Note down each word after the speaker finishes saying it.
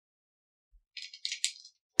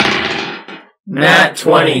Nat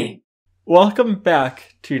 20. Welcome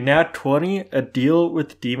back to Nat 20, A Deal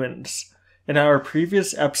with Demons. In our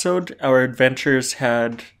previous episode, our adventurers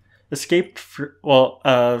had saved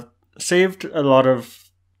a lot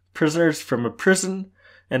of prisoners from a prison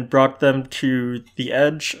and brought them to the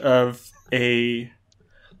edge of a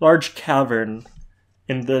large cavern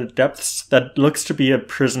in the depths that looks to be a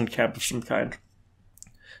prison camp of some kind.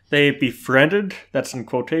 They befriended, that's in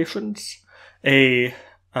quotations, a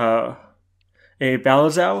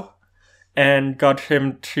Balazao, and got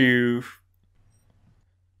him to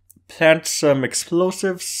plant some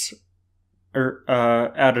explosives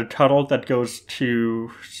at a tunnel that goes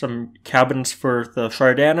to some cabins for the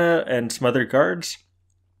Shardana and some other guards.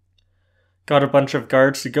 Got a bunch of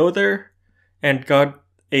guards to go there, and got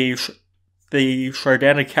the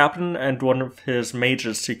Shardana captain and one of his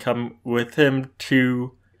mages to come with him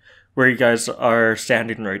to where you guys are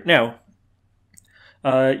standing right now.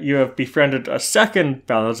 You have befriended a second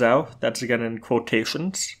Balazao, that's again in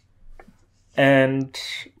quotations, and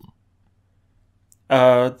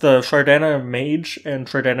the Shardana mage and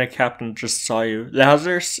Shardana captain just saw you.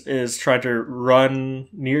 Lazarus is trying to run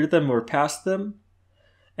near them or past them,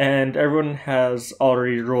 and everyone has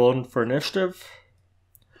already rolled for initiative.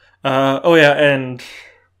 And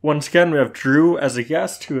once again we have Drew as a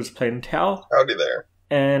guest who is playing Tal. Howdy there.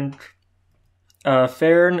 And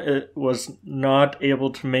Farron was not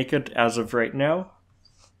able to make it as of right now.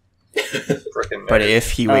 But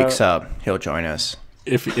if he wakes up, he'll join us.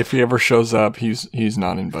 If he ever shows up, he's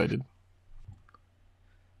not invited.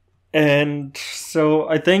 And so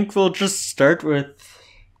I think we'll just start with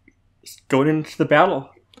going into the battle.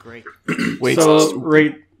 Great. Wait,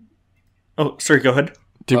 Oh, sorry, go ahead.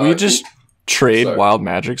 Did we just trade sorry. wild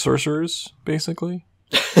magic sorcerers, basically?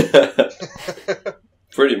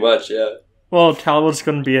 Pretty much, yeah. Well, Tal was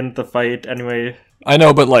going to be in the fight anyway. I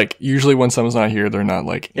know, but like usually when someone's not here, they're not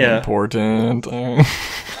like Yeah. important.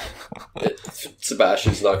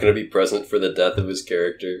 Sebastian's not going to be present for the death of his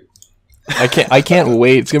character. I can't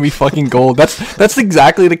wait. It's gonna be fucking gold. That's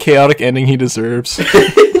exactly the chaotic ending he deserves.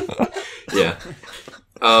 Yeah.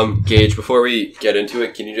 Gage, before we get into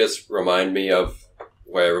it, can you just remind me of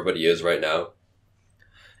where everybody is right now?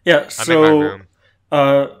 Yeah, I'm in my room.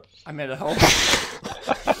 I'm at home.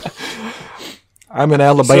 I'm in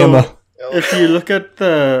Alabama. So, if you look at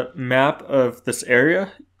the map of this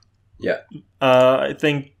area, Yeah. I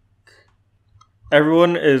think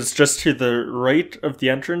everyone is just to the right of the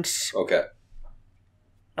entrance. Okay.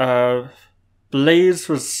 Blaze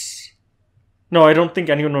was... No, I don't think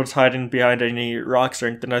anyone was hiding behind any rocks or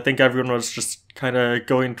anything. I think everyone was just kind of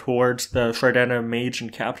going towards the Shardana mage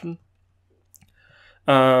and captain.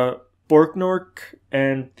 Borgnork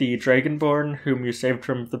and the Dragonborn, whom you saved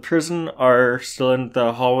from the prison, are still in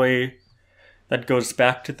the hallway that goes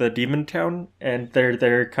back to the demon town, and they're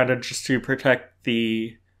there kind of just to protect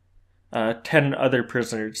the 10 other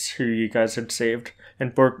prisoners who you guys had saved.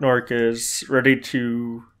 And Borgnork is ready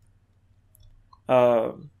to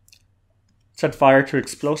set fire to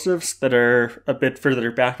explosives that are a bit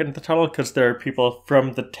further back in the tunnel, because there are people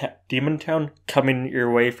from the demon town coming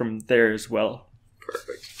your way from there as well.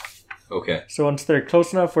 Perfect. Okay. So once they're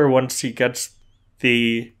close enough, or once he gets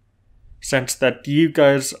the sense that you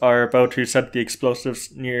guys are about to set the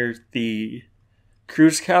explosives near the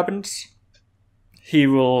crew's cabins, he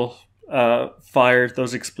will fire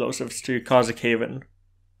those explosives to cause a cave-in.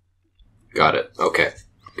 Got it. Okay.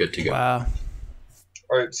 Good to go. Wow.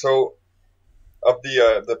 Alright, so of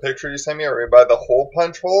the picture you sent me, are we by the hole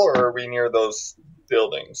punch hole, or are we near those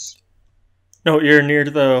buildings? No, you're near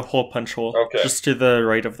the hole punch hole. Okay. Just to the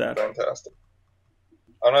right of that. Fantastic.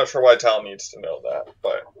 I'm not sure why Tal needs to know that,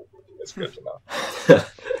 but it's good to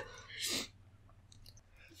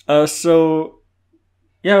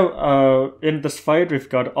know. In this fight, we've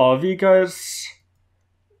got all of you guys.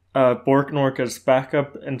 Borgnork as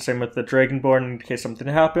backup, and same with the Dragonborn in case something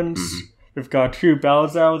happens. Mhm. We've got 2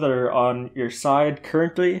 Balazao that are on your side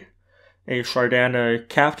currently. A Shardana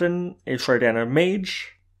captain, a Shardana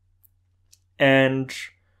mage. And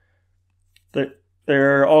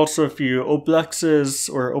there are also a few Oblexes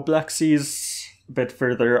or Oblexes a bit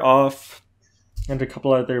further off. And a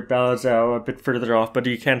couple other Balazao a bit further off, but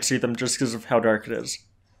you can't see them just because of how dark it is.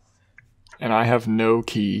 And I have no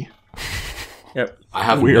key. Yep. I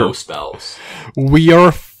have Weird. no spells. We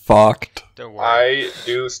are fucked. Don't worry. I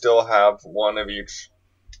do still have one of each.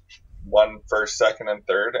 One first, second, and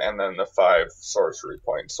third, and then the 5 sorcery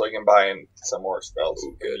points, so I can buy in some more spells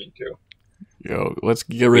if I need to. Yo, let's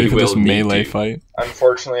get ready for this will need melee to. fight.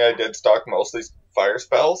 Unfortunately, I did stock mostly fire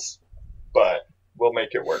spells, but we'll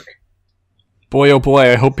make it work. Boy, oh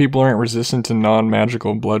boy, I hope people aren't resistant to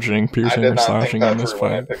non-magical bludgeoning, piercing, or slashing in this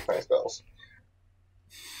when I fight. picked my spells.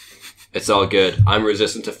 It's all good. I'm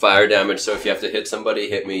resistant to fire damage, so if you have to hit somebody,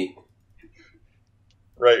 hit me.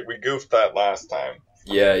 Right, we goofed that last time.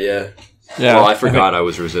 Yeah. Yeah. Well, I forgot I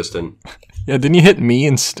was resistant. Yeah, didn't you hit me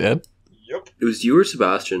instead? Yep. It was you or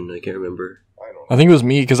Sebastian. I can't remember. I don't know. I think it was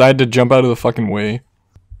me, because I had to jump out of the fucking way.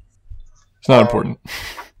 It's not important.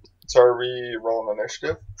 So are we rolling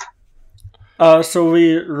initiative? So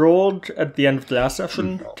we rolled at the end of the last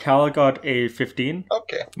session. Cal got a 15.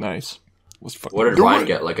 Okay. Nice. Let's fucking What did do Ryan it.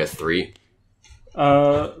 get? Like a 3?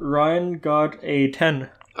 Ryan got a 10.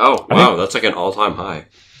 Oh, wow. That's like an all-time high.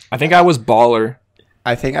 I think I was baller.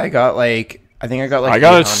 I think I got like I got a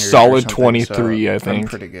 800 or solid something, 23, so I think. I'm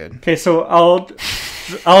pretty good. Okay, so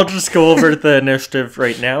I'll just go over the initiative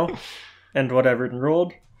right now and what everyone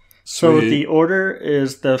rolled. So Sweet. the order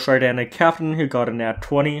is the Shardana captain who got a nat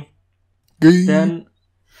 20. Gay. Then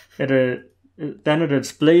it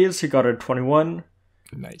is Blaze who got a 21.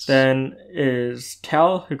 Nice. Then is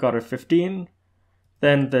Tal who got a 15.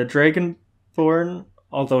 Then the Dragonborn,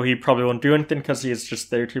 although he probably won't do anything because he is just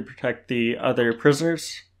there to protect the other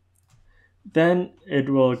prisoners. Then it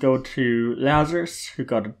will go to Lazarus who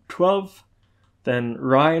got a 12. Then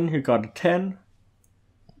Ryan who got a 10.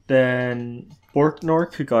 Then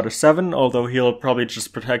Borknork who got a 7, although he'll probably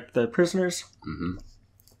just protect the prisoners. Mm-hmm.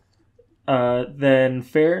 Then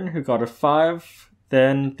Farron who got a 5.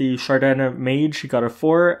 Then the Shardana mage who got a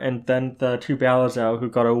 4. And then the 2 Balazao who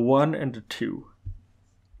got a 1 and a 2.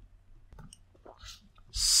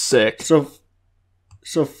 Sick.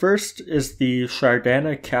 So first is the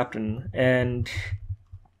Shardana captain, and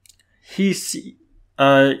he's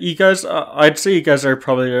you guys. I'd say you guys are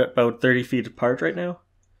probably about 30 feet apart right now.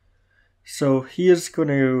 So he is going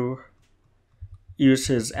to use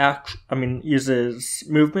his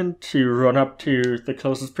movement to run up to the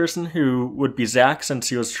closest person, who would be Zach, since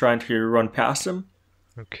he was trying to run past him.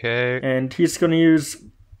 Okay. And he's going to use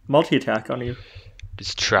multi-attack on you.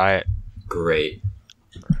 Just try it. Great.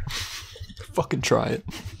 Fucking try it.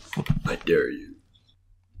 I dare you.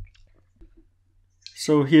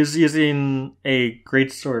 So he's using a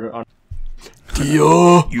greatsword on.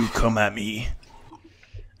 Yo. You come at me.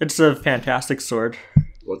 It's a fantastic sword.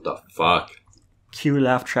 What the fuck? Cue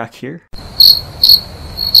laugh track here.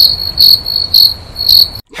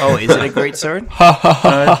 Oh, is it a great sword?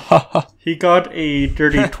 He got a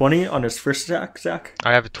dirty 20 on his first attack, Zach.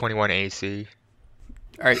 I have a 21 AC.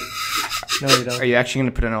 Are, No, you don't. are you actually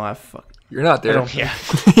gonna put in a laugh? Fuck. You're not there. Yeah.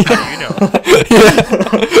 You know.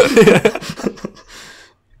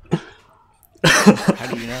 How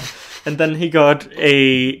do you know? And then he got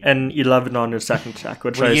an 11 on his second attack,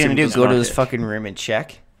 which What I are you assume gonna do? does Go to not his hit. fucking room and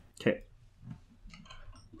check? Okay.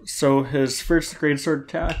 So his first greatsword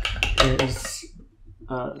attack is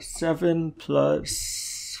 7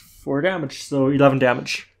 plus 4 damage, so 11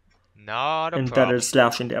 damage. Not a And that problem. is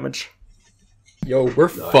slashing damage. Yo, we're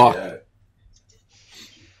Not fucked. yet.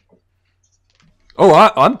 Oh,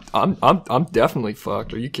 I'm definitely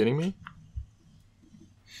fucked. Are you kidding me?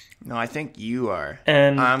 No, I think you are.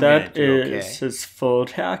 And I'm that gonna do is okay. his full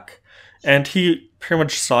attack. And he pretty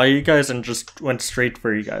much saw you guys and just went straight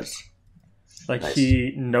for you guys. Like, Nice.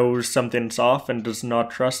 he knows something's off and does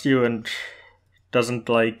not trust you and doesn't,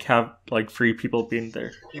 like, have, like, free people being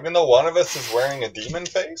there. Even though one of us is wearing a demon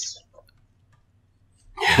face?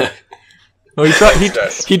 No,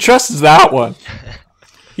 he trusts that one.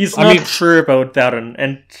 He's I not mean- sure about that,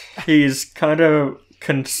 and he's kind of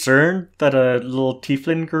concerned that a little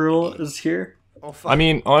tiefling girl is here. Oh, fuck. I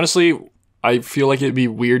mean, honestly, I feel like it'd be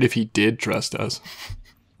weird if he did trust us.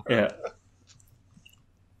 Yeah.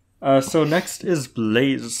 So next is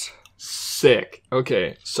Blaze. Sick.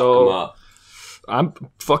 Okay, Come so on.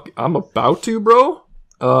 I'm about to, bro.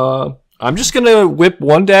 I'm just gonna whip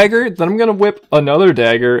one dagger, then I'm gonna whip another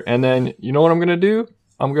dagger, and then you know what I'm gonna do?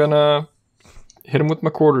 I'm gonna hit him with my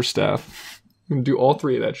quarterstaff. I'm gonna do all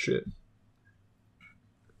three of that shit.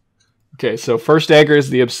 Okay, so first dagger is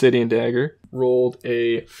the obsidian dagger. Rolled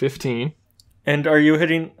a 15. And are you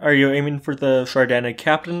aiming for the Shardana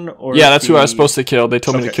captain? Or Yeah, that's who I was the- supposed to kill. They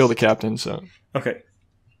told me to Okay. kill the captain, so. Okay.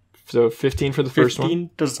 So 15 for the first 15 one.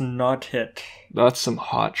 does not hit. That's some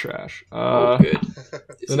hot trash. Oh, good.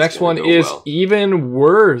 The next one is even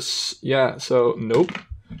worse. Yeah, so nope.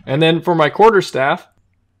 And then for my quarterstaff,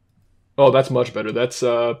 oh, that's much better. That's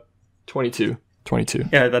 22. 22.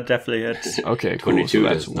 Yeah, that definitely hits. Okay, cool. 22 so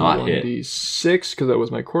that's does not hit. 1d6 because that was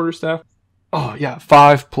my quarterstaff. Oh yeah,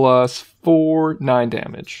 5 plus 4, 9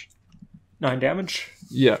 damage. 9 damage.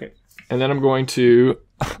 Yeah, Okay. and then I'm going to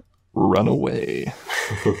run away.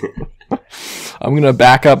 I'm gonna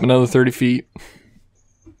back up another 30 feet.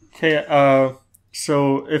 Okay,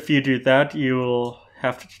 so if you do that, you will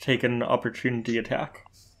have to take an opportunity attack.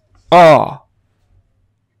 Oh.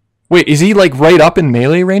 Wait, is he like right up in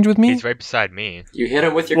melee range with me? He's right beside me. You hit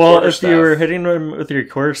him with your Well, if quarterstaff. you were hitting him with your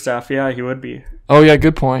quarterstaff, yeah, he would be. Oh yeah,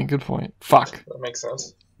 good point. Good point. Fuck. That makes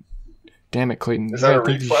sense. Damn it, Clayton. Is You that a gotta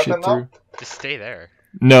think reach this shit weapon, though? through. Just stay there.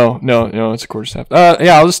 No, it's a quarterstaff.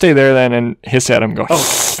 Yeah, I'll just stay there then and hiss at him. Go.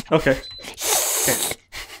 Oh, okay.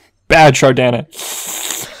 Bad Shardana.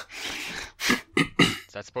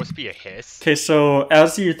 Is that supposed to be a hiss? Okay, so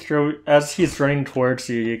as he's running towards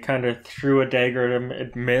you, you kind of threw a dagger at him.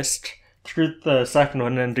 It missed. Threw the second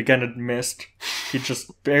one, and again it missed. He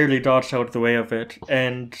just barely dodged out of the way of it,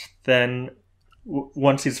 and then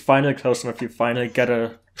once he's finally close enough, you finally get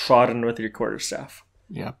a shot in with your quarterstaff.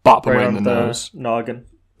 Yeah, bop him Right right on in the the nose. noggin.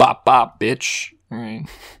 Bop, bop, bitch. Alright.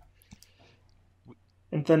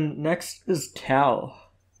 And then next is Cal.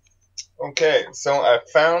 Okay, so I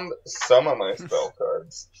found some of my spell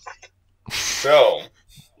cards. So,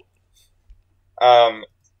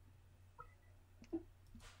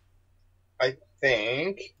 I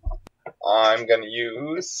think I'm gonna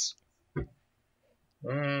use.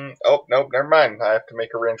 Oh nope, never mind. I have to make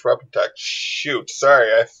a ranged weapon attack. Shoot,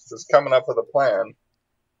 sorry, I was coming up with a plan.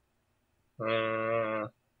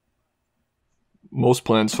 Most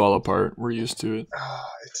plans fall apart. We're used to it.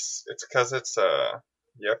 It's because it's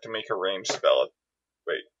you have to make a ranged spell.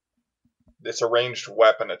 Wait, it's a ranged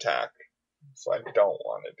weapon attack, so I don't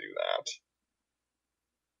want to do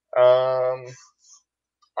that.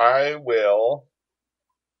 I will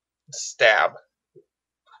stab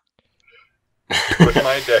with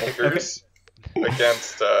my daggers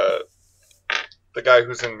against the guy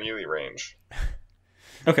who's in melee range.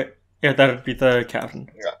 Okay, yeah, that would be the captain.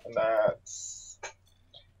 Yeah, and that's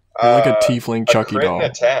You're like a tiefling a Chucky crit doll.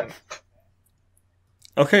 and a 10.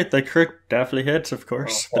 Okay, the crit definitely hits, of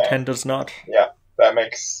course. The Okay. 10 does not. Yeah, that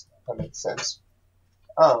makes sense.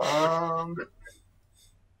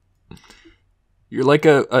 You're like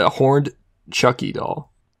a horned Chucky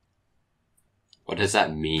doll. What does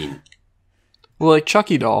that mean? Well, like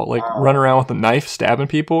Chucky doll, like run around with a knife stabbing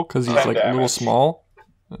people because he's 10 like a little damage. small.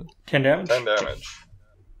 10 damage? 10 damage.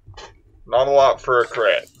 Not a lot for a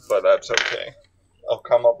crit, but that's okay. I'll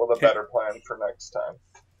come up with a better plan for next time.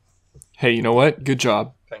 Hey, you know what? Good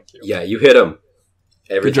job. Thank you. Yeah, you hit him.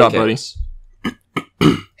 Everything Good job, buddy. counts.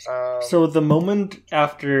 So the moment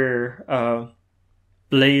after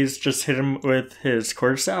Blaze just hit him with his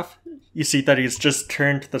quarterstaff, you see that he's just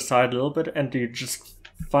turned to the side a little bit, and you just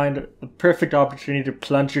find the perfect opportunity to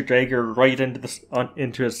plunge your dagger right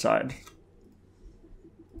into his side.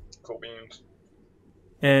 Cool beans.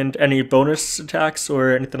 And any bonus attacks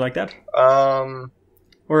or anything like that? Um,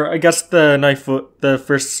 Or I guess the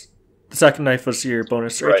second knife was your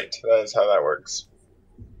bonus, right? right. That is how that works.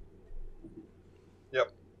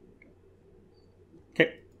 Yep.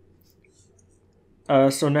 Okay.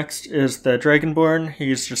 So next is the Dragonborn.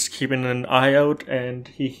 He's just keeping an eye out, and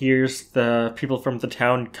he hears the people from the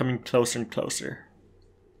town coming closer and closer.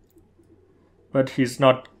 But he's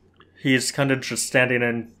not. He's kind of just standing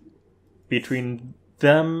in between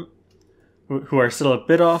them, who are still a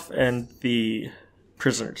bit off, and the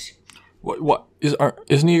prisoners.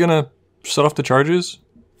 Isn't he gonna set off the charges?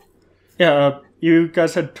 Yeah, you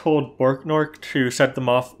guys had told Borknork to set them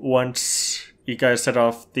off once you guys set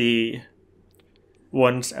off the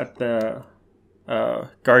ones at the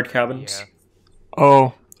guard cabins. Yeah.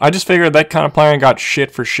 Oh, I just figured that kind of plan got shit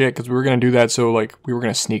for shit because we were gonna do that. So like we were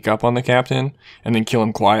gonna sneak up on the captain and then kill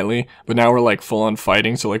him quietly. But now we're like full on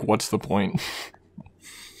fighting. So like, what's the point?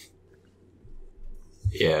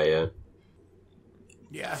 Yeah.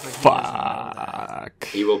 Yeah, but he doesn't know that. Fuck.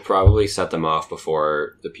 He will probably set them off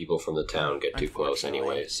before the people from the town get too close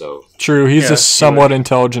anyway, so... True. He's Yeah, a somewhat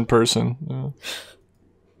intelligent person.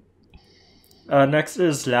 Next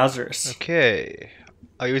is Lazarus. Okay.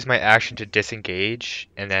 I'll use my action to disengage,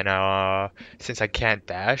 and then since I can't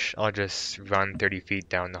dash, I'll just run 30 feet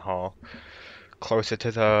down the hall, closer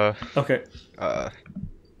to the Okay.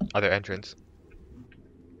 other entrance.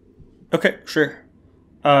 Okay, sure.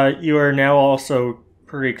 You are now also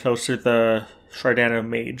pretty close to the Shardana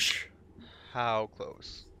mage. How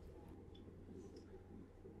close?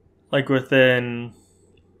 Like within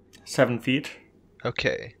 7 feet.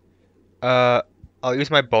 Okay. I'll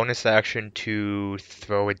use my bonus action to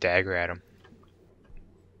throw a dagger at him.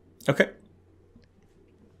 Okay.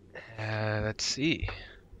 Let's see.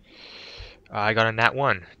 I got a nat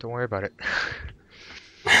 1. Don't worry about it.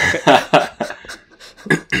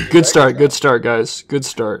 Good start, guys. Good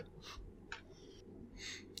start.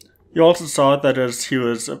 You also saw that as he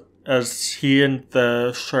was as he and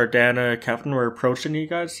the Shardana captain were approaching you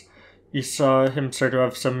guys, you saw him sort of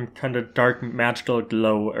have some kind of dark magical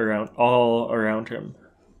glow all around him.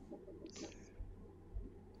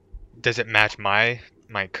 Does it match my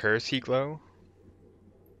curse heat glow?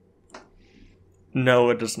 No,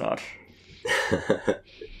 it does not.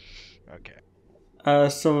 Okay.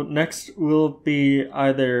 So next will be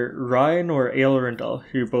either Ryan or Aelrindal,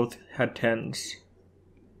 who both had 10s.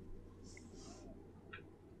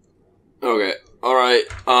 Okay. All right.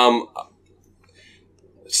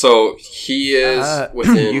 So he is you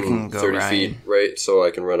within can go, 30 Ryan. feet, right? So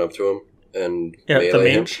I can run up to him and Yeah, the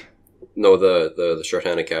melee him. mage. No, the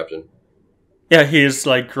Shorthana captain. Yeah, he's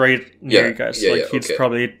like right near Yeah, you guys. yeah, like yeah, he's okay.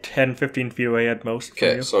 probably 10, 15 feet away at most from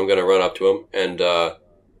Okay, you. so I'm gonna run up to him and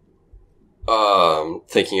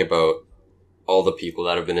thinking about all the people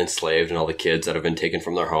that have been enslaved and all the kids that have been taken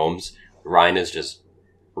from their homes. Ryan is just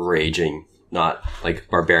raging, not like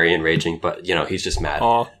barbarian raging, but he's just mad.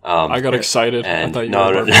 Oh, I got excited. I And thought you no,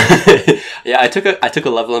 were no, yeah, I took a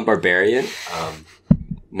level in barbarian.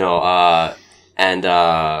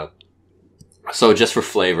 So just for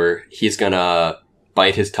flavor, he's gonna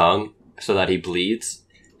bite his tongue so that he bleeds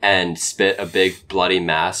and spit a big bloody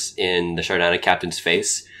mass in the Shardana captain's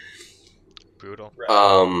face. Brutal.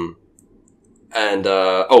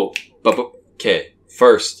 Okay.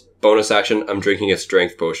 First, bonus action, I'm drinking a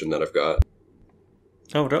strength potion that I've got.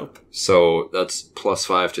 Oh, dope. So that's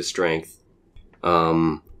 +5 to strength.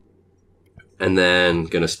 And then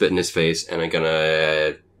gonna spit in his face and I'm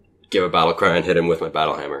gonna give a battle cry and hit him with my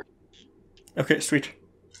battle hammer. Okay, sweet.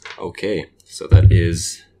 Okay, so that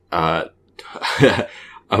is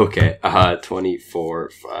okay, 24,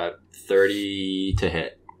 5, 30 to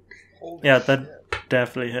hit. Yeah, that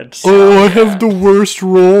definitely hits. Oh, I have the worst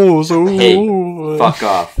rolls. Oh, Hey, fuck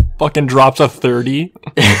off. Fucking drops a 30.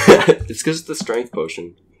 It's because of the strength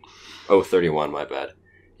potion. Oh, 31, my bad.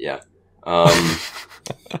 Yeah.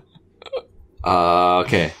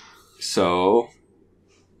 Okay. So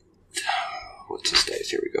what's his dice?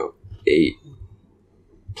 Here we go. 8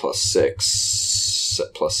 plus 6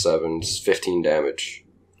 plus 7 is 15 damage.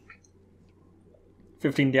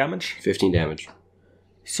 15 damage. 15 damage.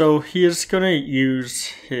 So he is going to use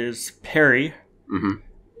his parry. Mm-hmm.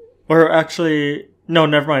 Or actually, no,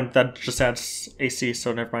 never mind. That just adds AC,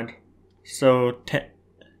 so never mind. So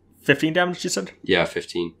 15 damage, you said? Yeah,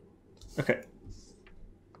 15. Okay.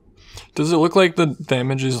 Does it look like the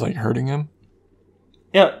damage is like hurting him?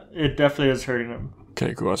 Yeah, it definitely is hurting him.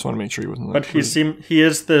 Okay, cool. I just want to make sure he wasn't. But he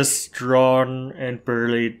is this drawn and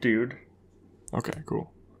burly dude. Okay,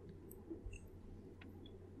 cool.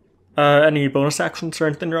 Any bonus actions or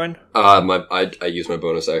anything, Ryan? I use my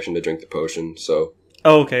bonus action to drink the potion, so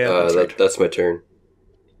Oh, okay, yeah, that's right. that's my turn.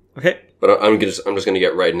 Okay. But I'm just gonna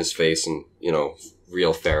get right in his face and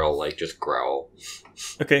real feral, like just growl.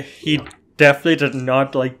 Okay, he definitely did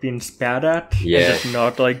not like being spat at. Yeah. And did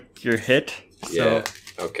not like your hit. So. Yeah.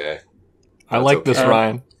 Okay. I That's like this, okay.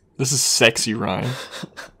 Ryan. This is sexy, Ryan.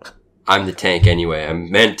 I'm the tank anyway.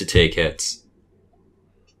 I'm meant to take hits.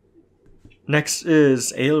 Next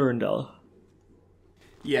is Aelrindal.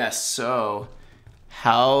 Yes, so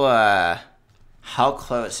how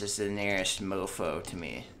close is the nearest mofo to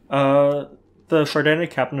me? The Shardana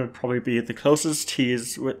captain would probably be the closest.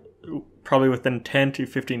 He's probably within 10 to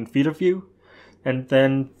 15 feet of you. And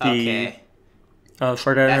then the Okay.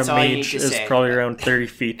 Shardana That's all you need mage to is say. probably around 30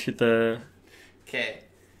 feet to the Okay.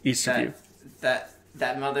 east of you.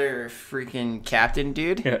 That mother freaking captain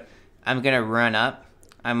dude. Yeah. I'm gonna run up.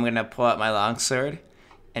 I'm gonna pull out my longsword,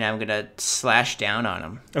 and I'm gonna slash down on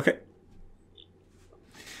him. Okay.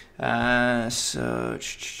 So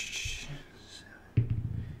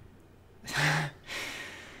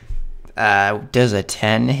does a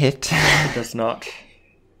 10 hit? It does not.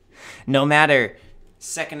 No matter.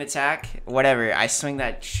 Second attack, whatever. I swing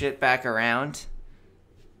that shit back around,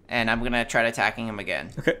 and I'm gonna try attacking him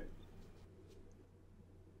again. Okay.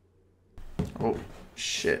 Oh,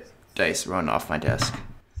 shit. Dice run off my desk.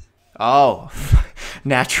 Oh,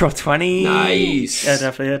 natural 20. Nice. Yeah,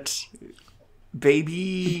 definitely hits.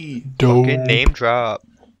 Baby. Fucking name drop.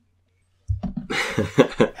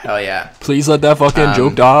 Hell yeah. Please let that fucking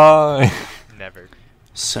joke die. Never.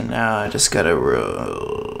 So now I just gotta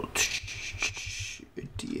roll.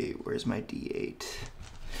 D8. Where's my D8?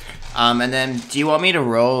 And then do you want me to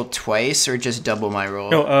roll twice or just double my roll?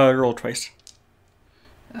 No, roll twice.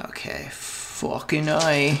 Okay, fucking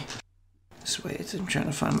I. Just wait, I'm trying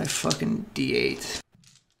to find my fucking D8.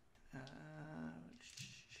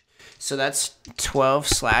 So that's 12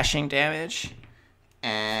 slashing damage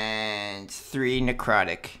and 3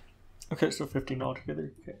 necrotic. Okay, so 15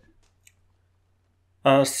 altogether. Okay.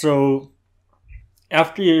 So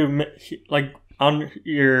after on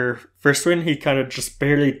your first swing, he kind of just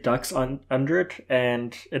barely ducks under it,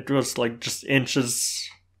 and it was like just inches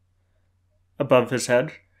above his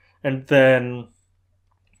head. And then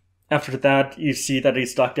after that, you see that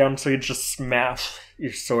he's knocked down, so you just smash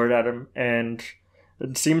your sword at him, and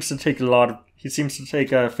it seems to take he seems to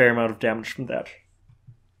take a fair amount of damage from that.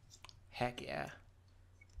 Heck yeah.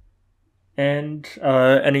 And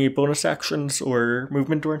any bonus actions or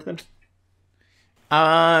movement or anything?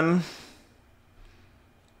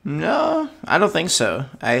 No, I don't think so.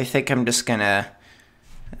 I think I'm just gonna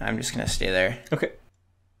stay there. Okay.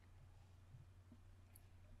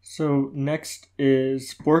 So next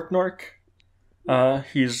is Borknork.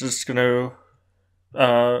 He's just gonna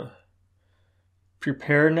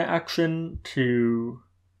prepare an action to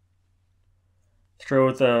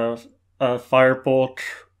throw the firebolt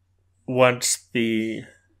once the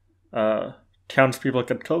townspeople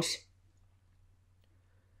get close.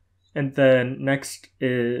 And then next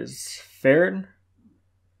is Farron,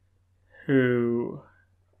 who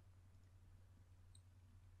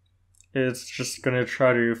is just gonna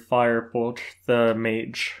try to firebolt the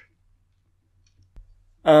mage.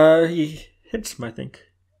 He hits him, I think.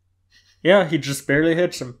 Yeah, he just barely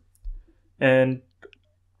hits him. And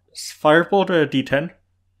firebolt a D10.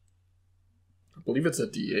 I believe it's a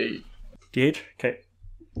D8. D8? Okay.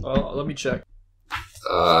 Let me check.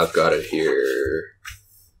 I've got it here.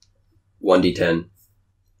 1d10.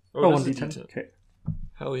 Oh, it is a 1d10. Okay.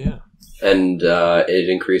 Hell yeah. And it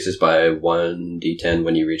increases by 1d10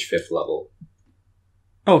 when you reach 5th level.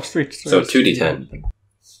 Oh, sweet. So it's 2d10.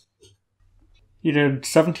 He did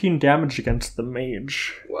 17 damage against the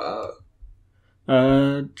mage. Wow.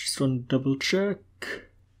 Just want to double check.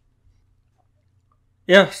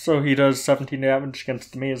 Yeah, so he does 17 damage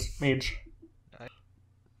against the mage.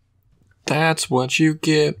 That's what you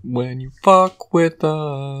get when you fuck with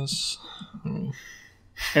us.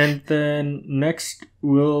 And then next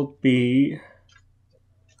will be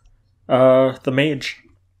the mage.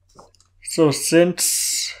 So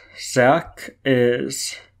since Zach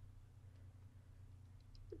is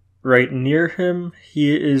right near him,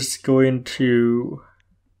 he is going to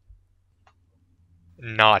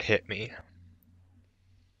Not hit me.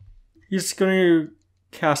 He's going to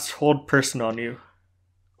cast Hold Person on you.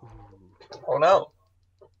 Oh no.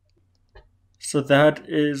 So that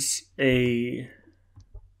is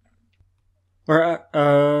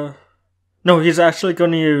no, he's actually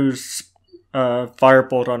going to use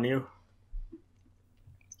Firebolt on you.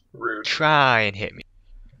 Rude. Try and hit me.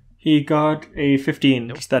 He got a 15.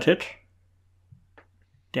 Nope. Does that hit?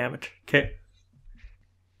 Damn it. Okay.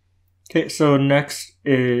 Okay, so next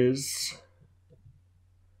is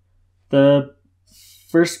the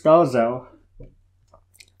first Balazao.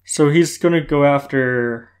 So he's going to go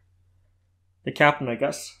after the captain, I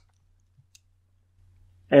guess.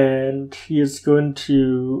 And he is going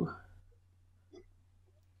to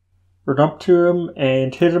run up to him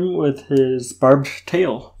and hit him with his barbed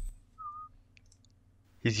tail.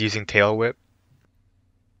 He's using tail whip.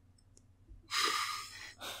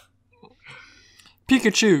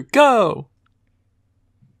 Pikachu, go!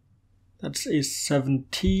 That's a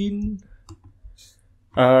 17.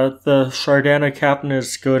 The Shardana captain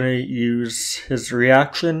is going to use his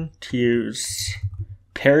reaction to use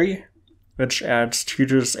Parry, which adds 2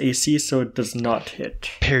 to his AC, so it does not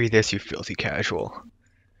hit. Parry this, you filthy casual.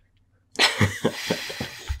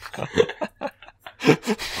 What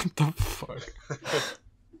the fuck?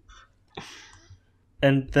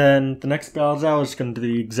 And then the next Balazao is going to do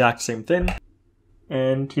the exact same thing,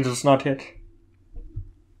 and he does not hit.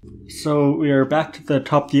 So we are back to the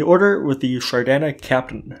top of the order with the Shardana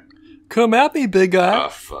captain. Come at me, big guy. Oh,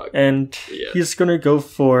 fuck. And Yeah. he's going to go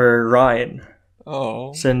for Ryan,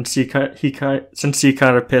 Oh. since he kind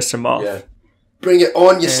of pissed him off. Yeah. Bring it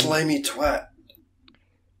on, you And- slimy twat.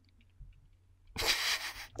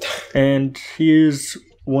 And he is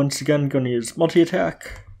once again going to use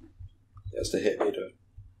multi-attack. He has to hit me to...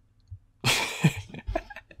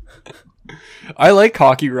 I like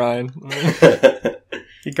Hockey Ryan.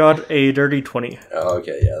 He got a dirty 20. Oh,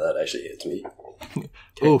 okay, yeah, that actually hits me.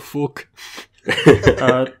 Oh, fuck.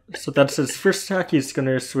 So that's his first attack. He's going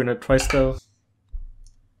to swing it twice, though.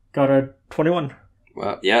 Got a 21.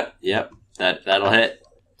 Well, yep. That'll hit.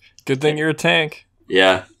 Good thing you're a tank.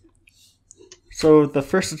 Yeah. So the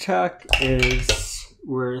first attack is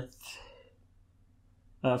worth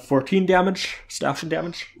 14 damage, slashing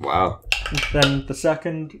damage. Wow. And then the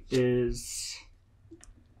second is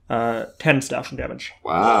 10 slashing damage.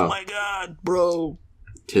 Wow. Oh my god, bro.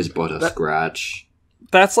 Tis but a scratch.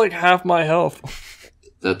 That's like half my health.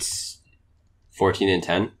 That's 14 and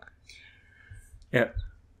 10. Yeah.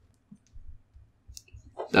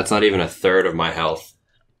 That's not even a third of my health.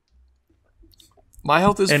 My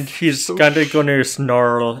health is. And he's so kinda gonna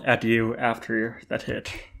snarl at you after that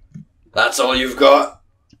hit. That's all you've got?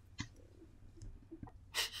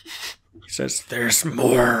 He says, "There's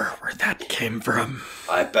more where that came from."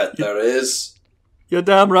 I bet there is. You're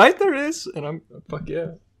damn right there is. And I'm. Fuck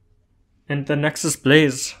yeah. And the next is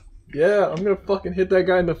Blaze. Yeah, I'm gonna fucking hit that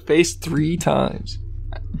guy in the face 3 times.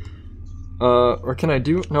 Or can I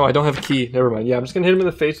do? No, I don't have a key. Never mind. Yeah, I'm just gonna hit him in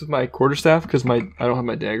the face with my quarterstaff because I don't have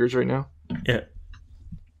my daggers right now. Yeah.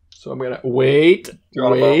 So I'm gonna wait. You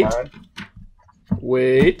want to vote mine?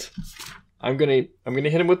 Wait. I'm gonna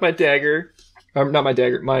hit him with my dagger. Not my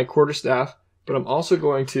dagger, my quarterstaff. But I'm also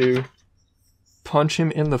going to punch him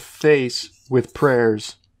in the face with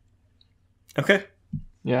prayers. Okay.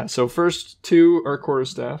 Yeah. So first 2 are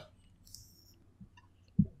quarterstaff.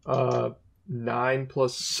 9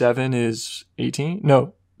 plus 7 is 18.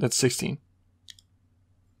 No, that's 16.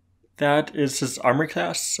 That is his armor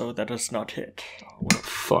class, so that does not hit. What a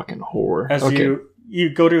fucking whore. As Okay. you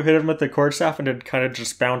go to hit him with the quarterstaff, and it kind of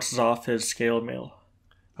just bounces off his scale mail.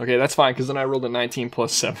 Okay, that's fine because then I rolled a 19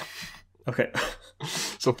 plus 7. Okay.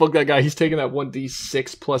 So fuck that guy. He's taking that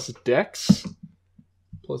 1d6 plus dex.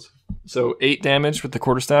 So 8 damage with the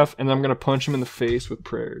quarterstaff, and then I'm gonna punch him in the face with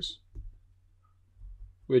prayers,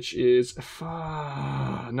 which is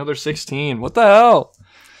another 16. What the hell?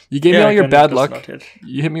 You gave me all your again, it bad does luck. not hit.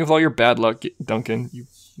 You hit me with all your bad luck, Duncan. You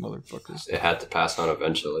motherfuckers. It had to pass on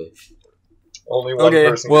eventually. Only one Okay,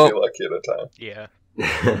 person well- can be lucky at a time. Yeah.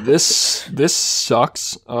 This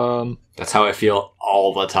sucks. That's how I feel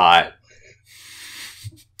all the time.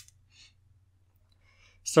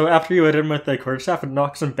 So after you hit him with the quarterstaff, it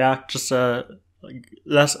knocks him back just about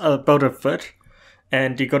a foot,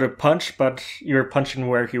 and you go to punch, but you're punching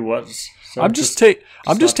where he was. So I'm just taking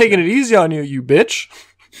it easy on you, you bitch.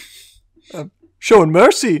 Showing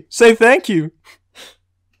mercy. Say thank you.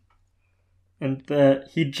 And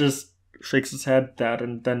he just shakes his head at that,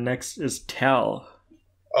 and then next is Tal.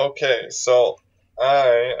 Okay, so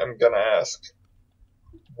I am gonna ask: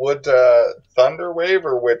 would Thunder Wave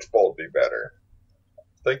or Witch Bolt be better?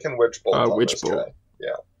 Thinking Witch Bolt. On Witch this Bolt. guy.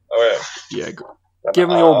 Yeah. Okay. Yeah, Then give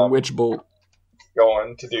me the old witch bolt.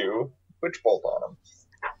 Going to do Witch Bolt on him.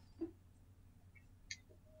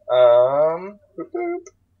 Boop, boop.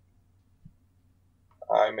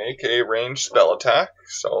 I make a ranged spell attack,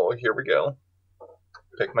 so here we go.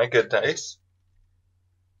 Pick my good dice.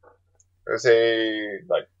 There's a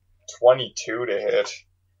 22 to hit.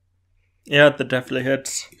 Yeah, that definitely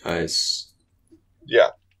hits. Nice. Yeah.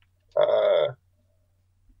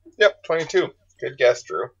 Yep, 22. Good guess,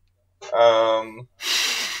 Drew. I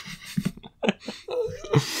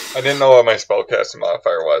didn't know what my spellcasting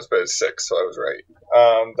modifier was, but it's 6, so I was right.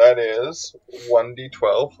 That is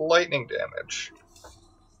 1d12 lightning damage.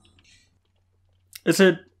 Is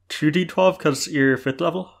it 2d12 because you're 5th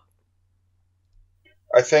level?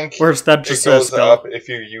 I think Or is that it just a goes spell? up if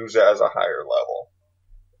you use it as a higher level.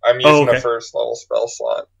 I'm using okay. a first level spell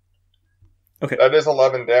slot. Okay. That is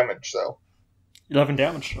 11 damage, though. 11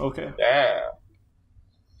 damage, okay. Yeah.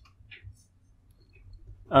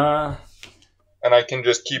 And I can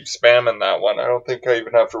just keep spamming that one. I don't think I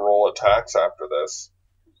even have to roll attacks after this.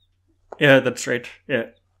 Yeah, that's right.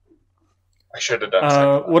 Yeah. I should have done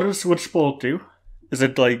second. What does Witch Bolt do? Is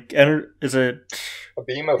it is it A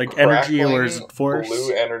beam of like energy or crackling is it force?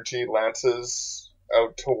 blue energy lances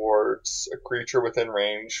out towards a creature within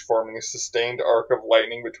range, forming a sustained arc of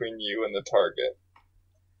lightning between you and the target.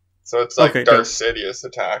 So it's like Okay, Darth dope. Sidious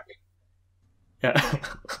attack. Yeah.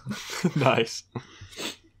 Nice.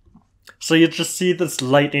 So you just see this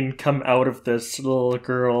lightning come out of this little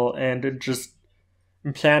girl, and it just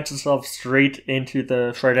implants itself straight into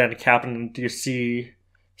the Shardana captain, and you see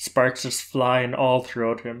sparks just flying all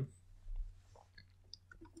throughout him.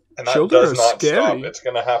 And that Children does are not scary. stop. It's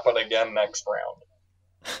going to happen again next round.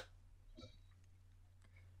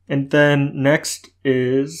 And then next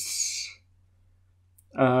is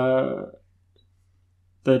the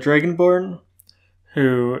Dragonborn,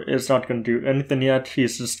 who is not going to do anything yet.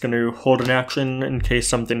 He's just going to hold an action in case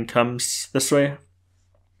something comes this way.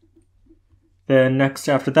 Then next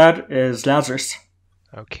after that is Lazarus.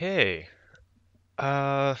 Okay.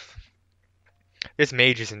 This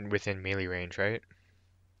mage isn't within melee range, right?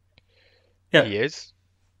 Yeah. He is?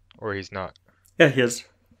 Or he's not? Yeah, he is.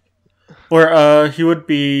 Or he would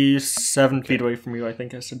be 7 feet away from you, I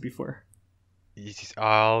think I said before.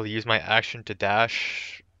 I'll use my action to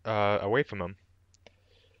dash away from him.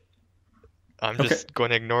 I'm just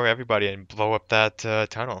going to ignore everybody and blow up that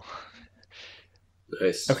tunnel.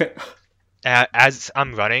 Nice. Okay. As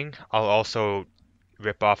I'm running, I'll also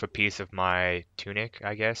rip off a piece of my tunic,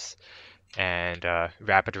 I guess, and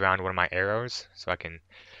wrap it around one of my arrows so I can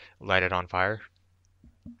light it on fire.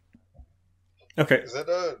 Okay. Is it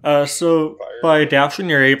a So fire? by dashing,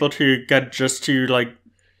 you're able to get just to like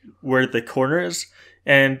where the corner is,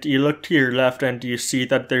 and you look to your left and you see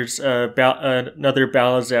that there's another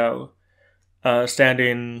Balazao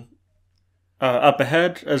standing up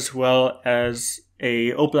ahead, as well as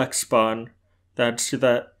a Oblex spawn that's to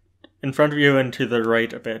the in front of you and to the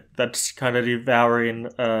right a bit. That's kind of devouring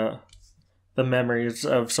the memories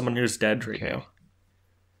of someone who's dead right Okay.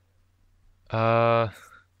 now.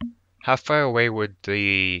 How far away would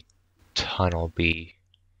the tunnel be?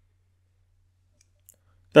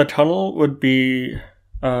 The tunnel would be,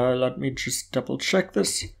 let me just double check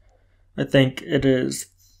this. I think it is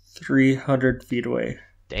 300 feet away.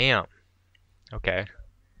 Damn. Okay.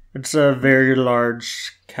 It's a very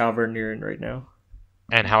large cavern you're in right now.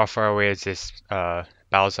 And how far away is this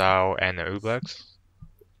Balzao and the Ublex?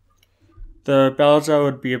 The Balazao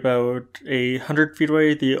would be about 100 feet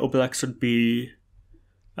away. The Obelix would be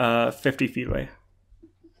 50 feet away.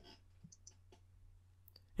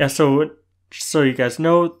 Yeah, so you guys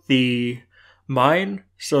know, the mine,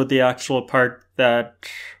 so the actual part that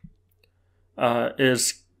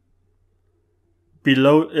is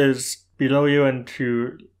below you and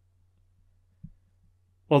to,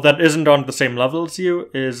 well, that isn't on the same level as you,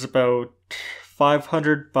 is about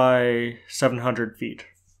 500 by 700 feet.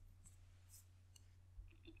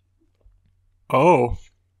 Oh.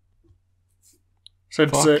 So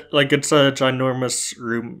it's Fuck. it's a ginormous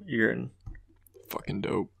room you're in. Fucking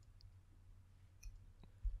dope.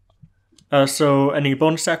 So any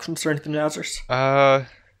bonus actions or anything, Lazarus? No,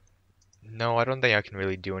 I don't think I can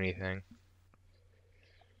really do anything.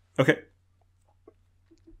 Okay.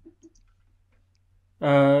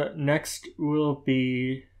 Next will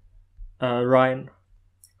be Ryan.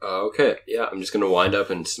 Okay, yeah, I'm just gonna wind up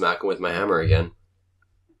and smack him with my hammer again.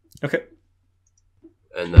 Okay.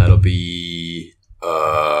 And that'll be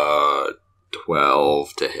 12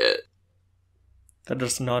 to hit. That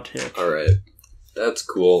does not hit. Alright. That's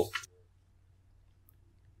cool.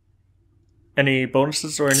 Any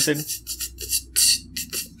bonuses or anything?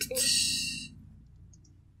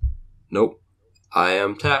 Nope. I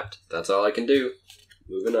am tapped. That's all I can do.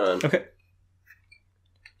 Moving on. Okay.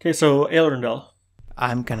 Okay, so Aelrondel.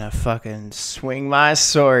 I'm gonna fucking swing my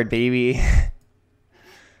sword, baby.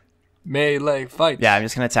 Melee fights. Yeah, I'm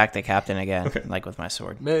just gonna attack the captain again, Okay. like with my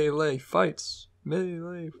sword. Melee fights.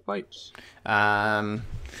 Melee fights.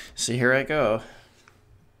 So here I go.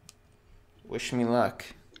 Wish me luck.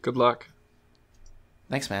 Good luck.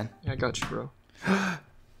 Thanks, man. Yeah, I got you, bro.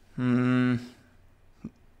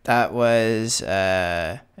 That was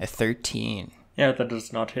a 13. Yeah, that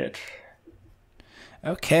does not hit.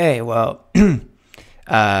 Okay, well,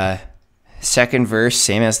 second verse,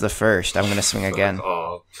 same as the first. I'm gonna swing again.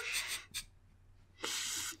 Oh,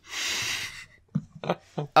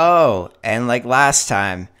 Oh, and like last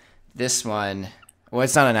time, this one, well,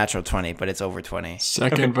 it's not a natural 20, but it's over 20.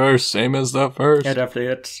 Second verse, same as the first. Yeah, definitely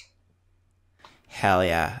hits. Hell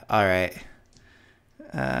yeah. All right.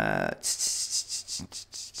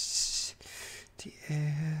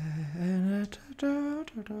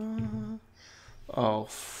 Oh,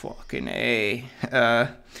 fucking A.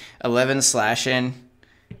 11 slashing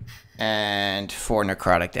and 4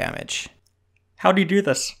 necrotic damage. How do you do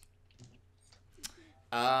this?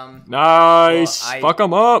 Nice. Well, Fuck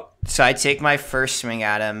him up. So I take my first swing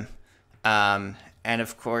at him, and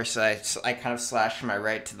of course I kind of slash from my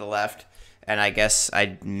right to the left, and I guess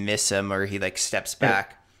I miss him or he like steps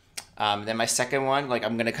back. Then my second one, like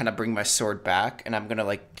I'm gonna kind of bring my sword back, and I'm gonna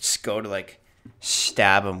like just go to like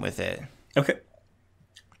stab him with it, Okay.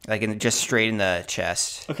 like just straight in the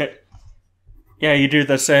chest. Okay. Yeah, you do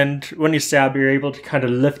this, and when you stab, you're able to kind of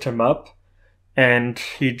lift him up, and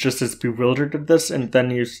he just is bewildered at this, and then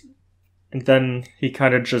he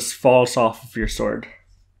kind of just falls off of your sword,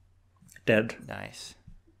 dead. Nice,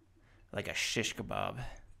 like a shish kebab.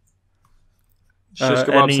 Shish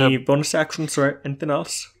kebabs Any have- bonus actions or anything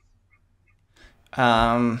else?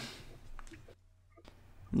 No,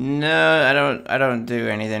 I don't do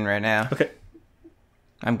anything right now. Okay.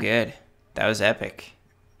 I'm good. That was epic.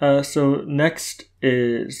 So next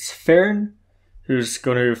is Farron, who's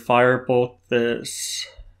going to firebolt this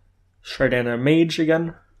Shardana mage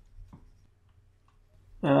again.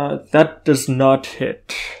 That does not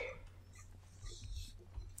hit.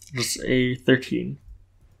 Just a 13.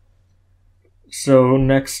 So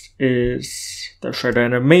next is the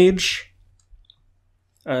Shardana mage.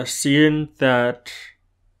 Seeing that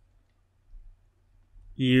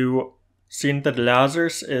you seeing that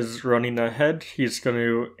Lazarus is running ahead, he's going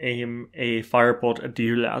to aim a firebolt at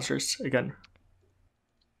you, Lazarus, again.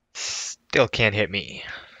 Still can't hit me.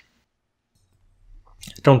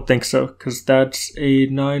 Don't think so, because that's a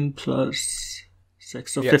 9 plus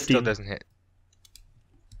 6, so Yeah, it 15. still doesn't hit.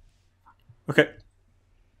 Okay.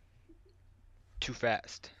 Too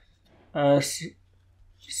fast.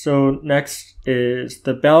 So next is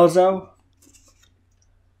the Balzao.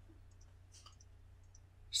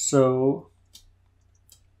 So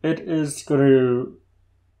it is going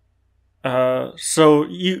to. So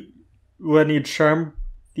when you charm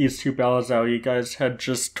these two Balzao, you guys had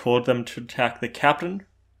just told them to attack the captain.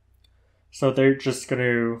 So they're just going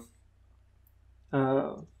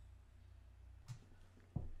to.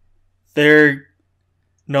 They're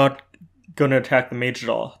not going to attack the mage at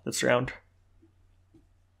all this round.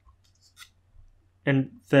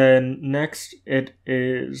 And then next it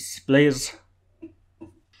is Blaze.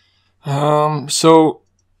 So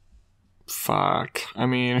fuck. I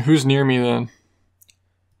mean, who's near me then?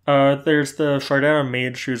 There's the Shardana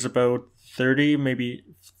mage who's about 30, maybe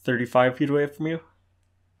 35 feet away from you.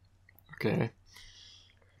 Okay.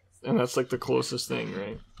 And that's like the closest thing,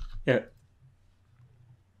 right? Yeah.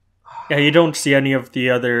 Yeah, you don't see any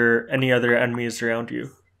other enemies around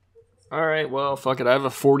you. All right, well, fuck it. I have a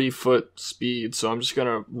 40-foot speed, so I'm just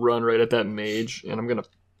gonna run right at that mage, and I'm gonna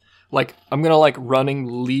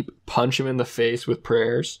running leap punch him in the face with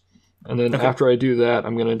prayers, and then after I do that,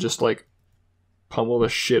 I'm gonna just like pummel the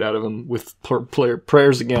shit out of him with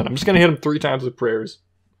prayers again. I'm just gonna hit him 3 times with prayers.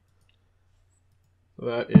 So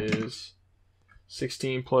that is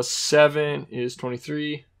 16 plus 7 is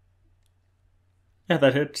 23. Yeah,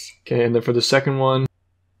 that hits. Okay, and then for the second one,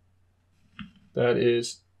 that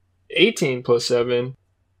is 18 plus 7.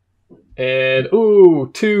 And,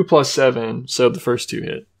 2 plus 7. So the first 2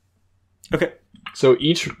 hit. Okay. So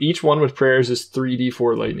each one with prayers is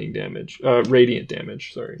 3d4 lightning damage. Radiant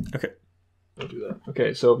damage, sorry. Okay. Don't do that.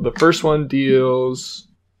 Okay, so the first one deals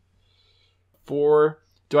 4.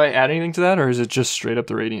 Do I add anything to that, or is it just straight up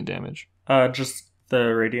the radiant damage? Just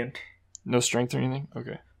the radiant. No strength or anything?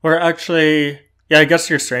 Okay. Or actually, yeah, I guess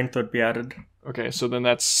your strength would be added. Okay, so then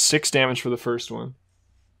that's 6 damage for the first one.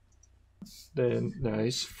 Then,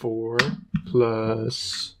 nice, 4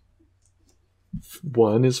 plus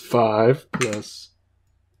 1 is 5 plus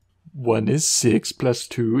 1 is 6 plus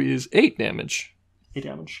 2 is 8 damage. 8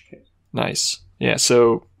 damage, okay. Nice. Yeah,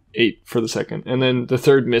 so 8 for the second. And then the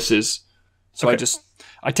third misses. So Okay.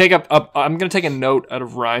 I take up I'm going to take a note out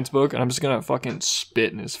of Ryan's book, and I'm just going to fucking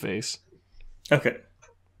spit in his face. Okay.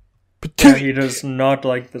 Yeah, he does not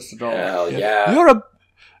like this at all. Hell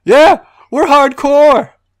yeah. We're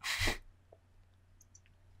hardcore.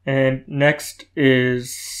 And next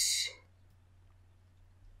is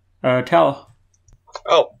Tal.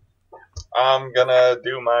 Oh, I'm gonna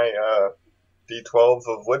do my D12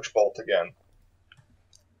 of Witch Bolt again.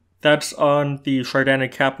 That's on the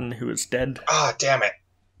Shardana captain who is dead. Ah, damn it.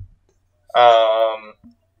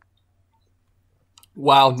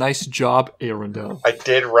 Wow, nice job, Arundel. I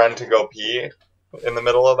did run to go pee in the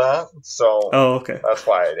middle of that, so Oh, okay. that's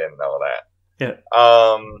why I didn't know that. Yeah.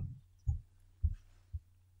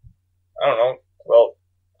 I don't know. Well,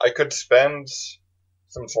 I could spend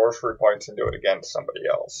some sorcery points and do it against somebody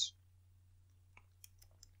else.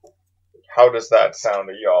 How does that sound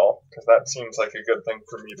to y'all? Because that seems like a good thing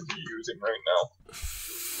for me to be using right now.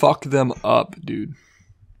 Fuck them up, dude.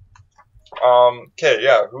 Okay,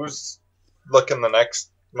 yeah, who's looking the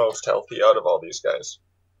next most healthy out of all these guys?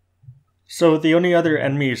 So the only other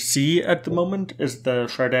enemy you see at the moment is the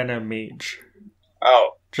Shardana mage.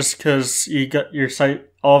 Oh, Just because you got your sight,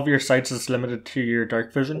 all of your sights is limited to your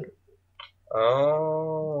dark vision.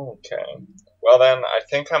 oh, okay. Well then, I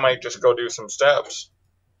think I might just go do some steps.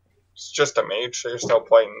 It's just a mage, there's no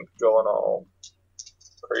point in going all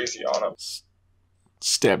crazy on him.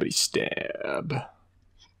 Stabbity stab.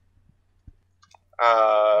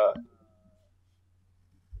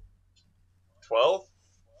 12?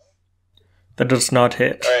 That does not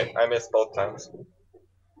hit. Alright, I missed both times.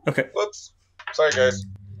 Okay. Whoops. Sorry, guys.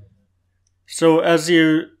 So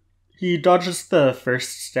he dodges the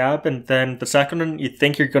first stab, and then the second one you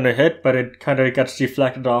think you're gonna hit, but it kind of gets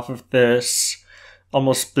deflected off of this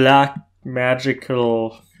almost black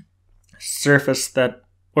magical surface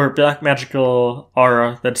or black magical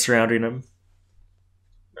aura that's surrounding him.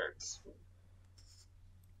 Nerds.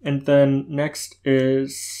 And then next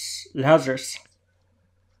is Lazarus.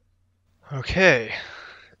 Okay.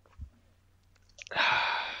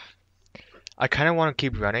 I kind of want to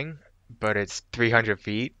keep running, but it's 300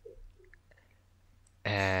 feet.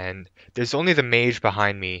 And there's only the mage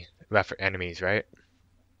behind me left for enemies, right?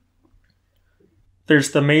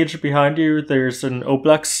 there's the mage behind you. There's an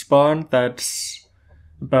Oblex spawn that's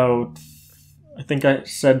about, I think I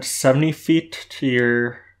said 70 feet to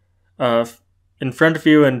your, in front of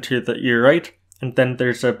you and to your right. And then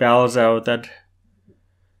there's a Balazao that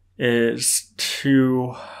is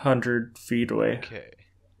 200 feet away Okay.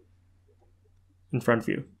 in front of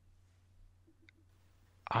you.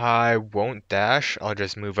 I won't dash. I'll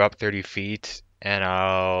just move up 30 feet and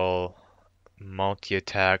I'll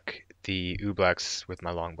multi-attack the Ublex with my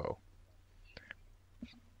longbow.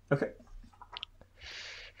 Okay.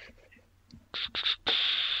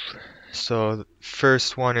 So the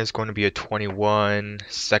first one is going to be a 21,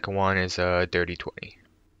 second one is a dirty 20.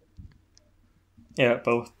 Yeah,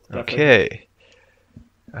 both. Definitely. Okay.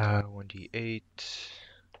 1d8.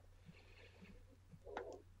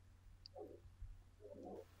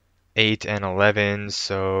 Eight and 11,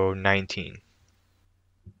 so 19.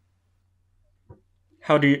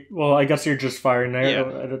 How do you? Well, I guess you're just firing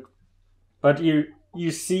arrow at it, but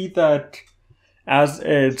you see that as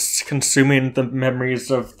it's consuming the memories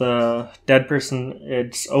of the dead person,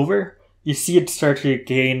 it's over. You see it start to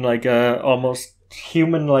gain like a almost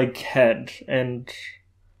human-like head, and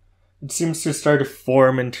it seems to start to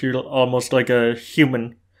form into almost like a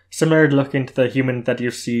human, similar looking to the human that you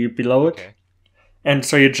see below it. Okay. And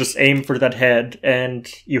so you just aim for that head,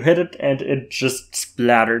 and you hit it, and it just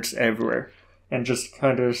splatters everywhere, and just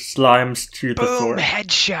kind of slimes to the floor. Boom!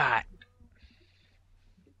 Headshot!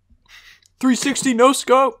 360 no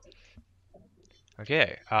scope.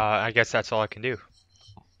 Okay, I guess that's all I can do.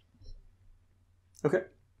 Okay.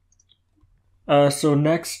 So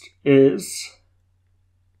next is...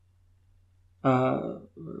 where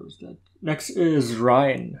was that? Next is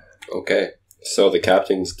Ryan. Okay. So the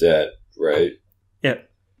captain's dead, right? Yeah.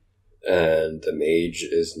 And the mage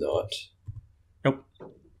is not. Nope.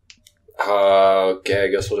 Okay, I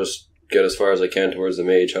guess we'll just get as far as I can towards the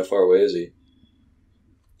mage. How far away is he?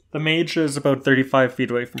 The mage is about 35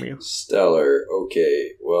 feet away from you. Stellar.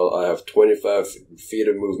 Okay. Well, I have 25 feet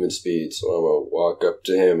of movement speed, so I'm going to walk up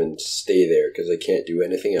to him and stay there because I can't do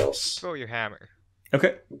anything else. Throw your hammer.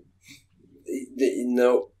 Okay.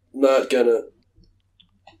 No, not gonna.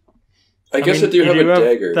 I guess mean, I do have you a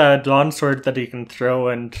dagger. That longsword that you can throw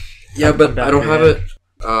and... Yeah, but I don't have it.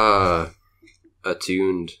 it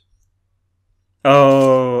attuned.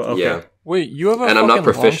 Oh, okay. Yeah. Wait, you have a And I'm not fucking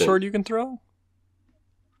proficient. longsword you can throw?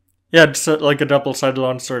 Yeah, it's like a double-sided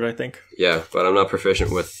longsword, I think. Yeah, but I'm not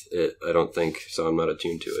proficient with it, I don't think, so I'm not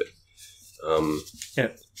attuned to it. Yeah.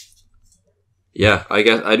 Yeah, I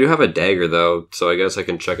guess I do have a dagger though, so I guess I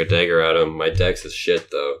can chuck a dagger at him. My dex is shit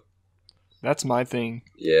though. That's my thing.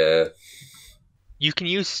 Yeah. You can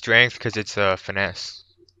use strength because it's a finesse.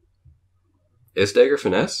 Is dagger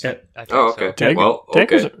finesse? Yeah. I think Oh, so. okay. Dagger, Well,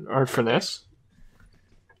 daggers okay. are finesse.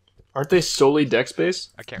 Aren't they solely dex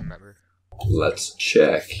based? I can't remember. Let's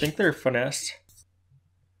check. I think they're finesse.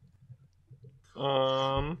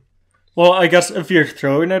 Um, Well, I guess if you're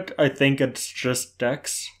throwing it, I think it's just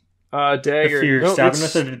dex. dagger. If you're No, stabbing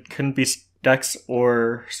it's, with it, it can be dex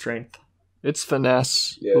or strength. it's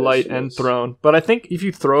finesse, Yeah, it's light, and finesse. thrown. But I think if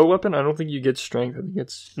you throw a weapon, I don't think you get strength. I think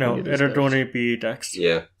it's No, I think it is it'd dex. only be dex.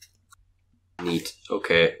 Yeah. Neat.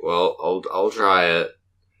 Okay, well, I'll try it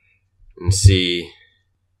and see.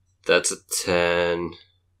 That's a 10.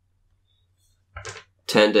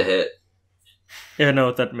 10 to hit. Yeah,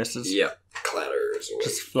 no, that misses. Yep. Clatters.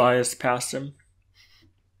 Just flies past him.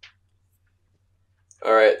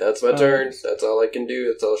 Alright, that's my turn. That's all I can do.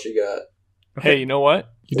 That's all she got. Hey, you know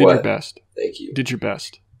what? You did your What? best. Thank you. You did your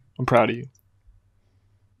best. I'm proud of you.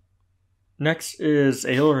 Next is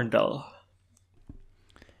Aelrindel.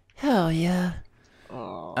 Hell yeah.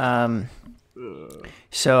 Oh.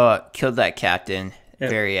 So killed that captain. Yep.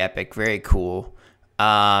 Very epic. Very cool.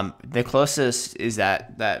 The closest is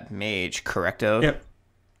that mage, correcto? Yep.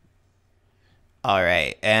 All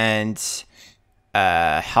right, and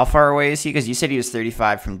how far away is he? Because you said he was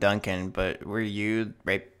 35 from Duncan, but were you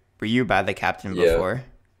by the captain Yeah. before?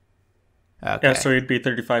 Okay. Yeah, so he'd be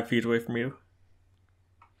 35 feet away from you.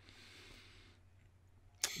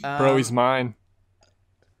 Bro, he's mine.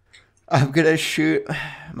 I'm gonna shoot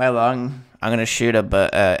I'm gonna shoot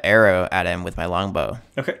a arrow at him with my longbow.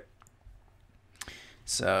 Okay.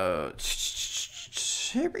 So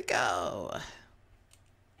here we go.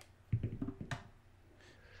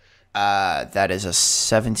 That is a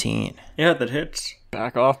 17. Yeah, that hits.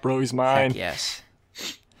 Back off, bro. He's mine. Heck yes.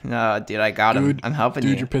 No, dude, I got him. I'm helping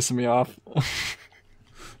Dude, you. you're pissing me off.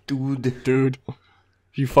 Dude. Dude.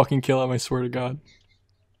 If you fucking kill him, I swear to God.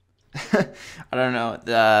 I don't know.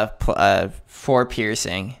 The 4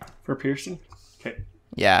 piercing. For piercing? Okay.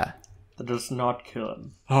 Yeah. That does not kill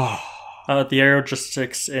him. Oh. The arrow just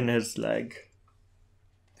sticks in his leg.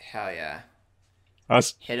 Hell yeah. I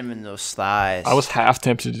was Hit him in those thighs. half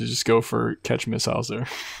tempted to just go for catch missiles there.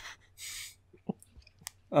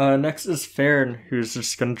 Next is Farron, who's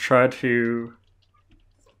just gonna try to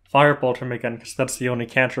firebolt him again, because that's the only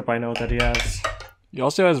cantrip I know that he has. He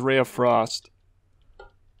also has Ray of Frost.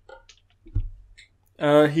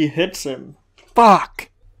 He hits him, Fuck!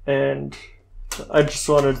 and I just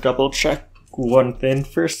want to double check one thing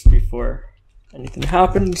first before anything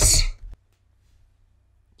happens.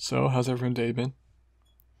 So, how's everyone's day been?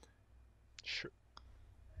 Sure.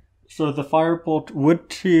 So the firebolt would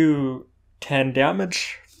do 10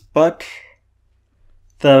 damage, but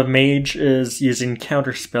the mage is using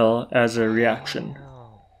counterspell as a reaction,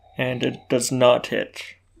 and it does not hit.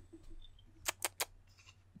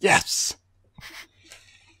 Yes!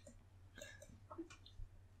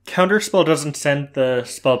 Counterspell doesn't send the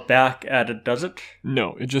spell back at it, does it?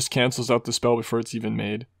 No, it just cancels out the spell before it's even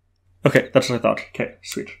made. Okay, that's what I thought. Okay,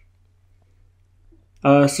 sweet.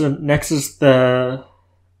 So next is the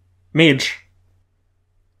mage.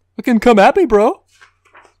 Fucking come at me, bro!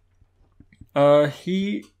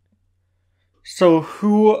 So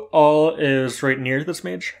who all is right near this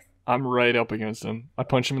mage? I'm right up against him. I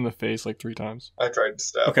punched him in the face like 3 times. I tried to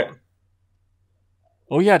stab Okay. him.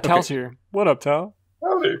 Oh yeah, Tal's here. What up, Tal?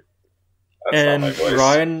 Howdy. That's And not my voice.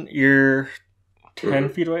 Ryan, you're 10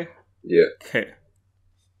 feet away? Yeah. Okay.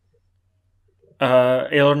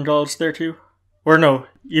 Aelendal's there too? Or no,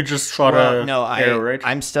 you just shot Well, a no, arrow, right?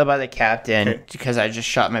 I'm still by the captain Okay. because I just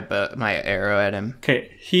shot my arrow at him.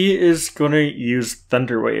 Okay, he is gonna use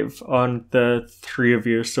Thunderwave on the 3 of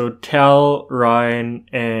you, so Tal, Ryan,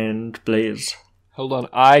 and Blaze. Hold on,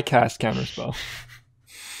 I cast counterspell.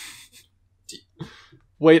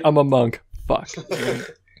 Wait, I'm a monk. Fuck.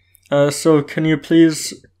 So can you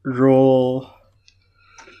please roll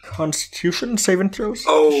Constitution saving throws?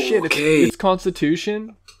 Oh, Shit, okay. it's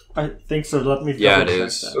Constitution? I think so. Let me Yeah, double it check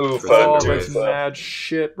is. that. Ooh, For Oh, fun. that's Thunderwave. mad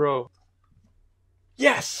shit, bro.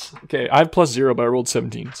 Yes! Okay, I have +0, but I rolled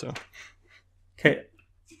 17, so. Okay,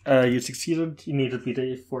 you succeeded. You need to beat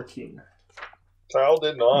a 14. Tal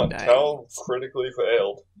did not. Nice. Tal critically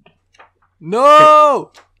failed.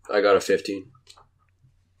 No! I got a 15.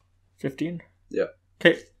 15? Yeah.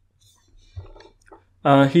 Okay.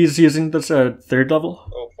 He's using this at 3rd level,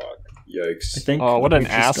 Oh fuck. I Yikes. think. Oh, what Let an me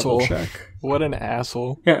just double asshole. check. What an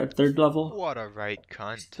asshole. Yeah, at 3rd level. What a right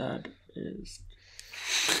cunt. That is.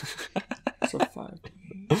 So 5.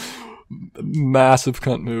 Massive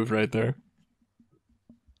cunt move right there.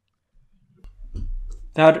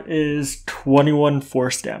 That is 21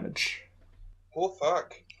 force damage. Oh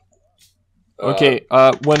fuck. Okay,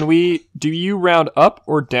 do you round up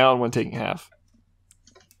or down when taking half?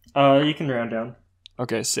 You can round down.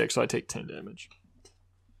 Okay, 6, so I take 10 damage.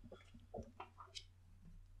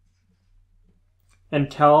 And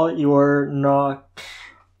Tal, you're not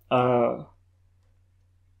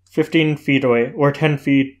 15 feet away, or 10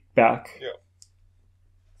 feet back. Yeah.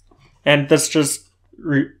 And that's just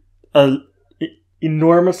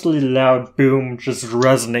enormously loud boom just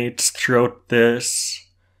resonates throughout this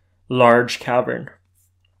large cavern.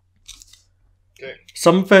 Okay.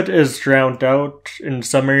 Some of it is drowned out in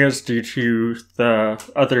some areas due to the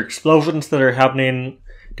other explosions that are happening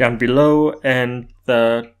down below and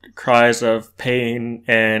the cries of pain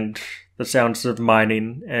and the sounds of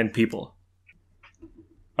mining and people.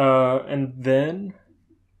 And then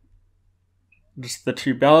just the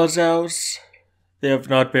 2 Balazows. They have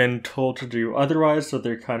not been told to do otherwise, so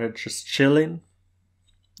they're kind of just chilling.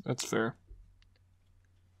 That's fair.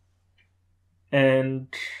 And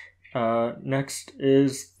next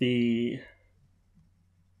is the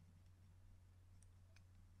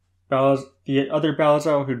other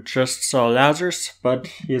Balazow who just saw Lazarus, but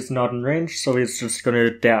he is not in range, so he's just going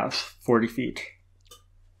to dash 40 feet.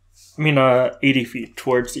 80 feet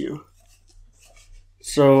towards you.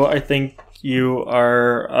 So I think you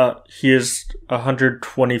are, he is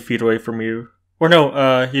 120 feet away from you. Or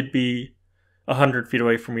no, he'd be 100 feet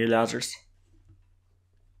away from you, Lazarus.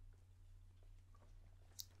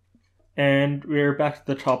 And we're back to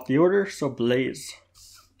the top of the order, so Blaze.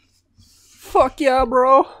 Fuck yeah,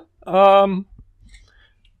 bro. I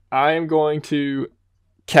am going to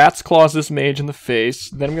cat's claws this mage in the face,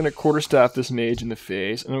 then I'm going to quarterstaff this mage in the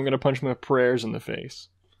face, and I'm going to punch him with prayers in the face.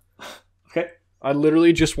 Okay. I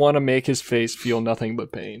literally just want to make his face feel nothing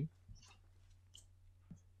but pain.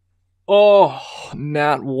 Oh,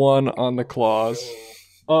 nat 1 on the claws.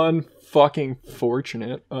 Unfucking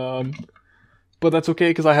fortunate. But that's okay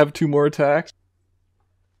because I have 2 more attacks.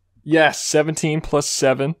 Yes, 17 plus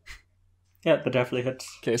 7. Yeah, that definitely hits.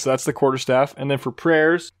 Okay, so that's the quarterstaff. And then for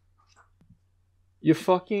prayers, You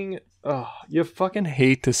fucking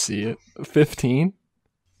hate to see it. 15?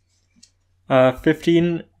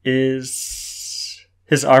 15 is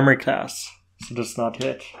his armor class, so does not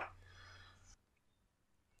hit.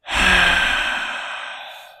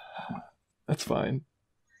 That's fine.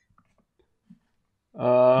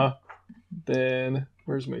 Then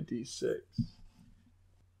where's my D6?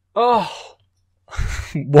 Oh,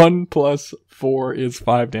 1 plus 4 is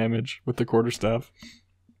 5 damage with the quarterstaff.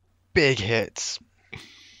 Big hits.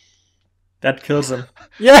 That kills him.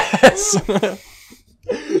 Yes,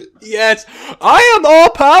 yes, I am all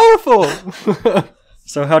powerful.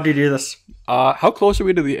 So how do you do this? How close are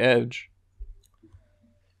we to the edge?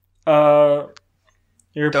 You're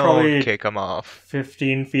Don't probably kick him off.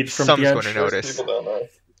 15 feet from Someone's the going edge. to notice. People don't know.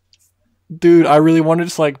 Dude, I really want to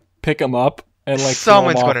just like pick him up and like throw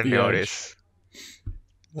him Someone's off going to the edge. notice.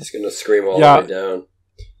 He's gonna scream all Yeah. the way down.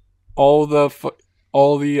 All the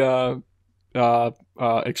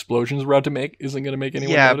explosions we're about to make isn't gonna make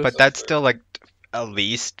anyone Yeah, notice. but that's still like at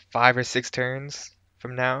least 5 or 6 turns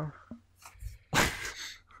from now.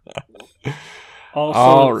 Also,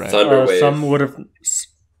 All right. Thunderwave. some would have.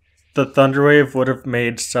 The Thunderwave would have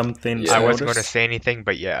made something. Yeah. I wasn't going to notice. say anything,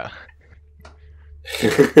 but yeah.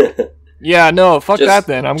 Yeah, no, fuck Just- that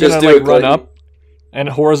then. I'm just gonna do like it, run Clayton. up and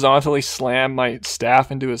horizontally slam my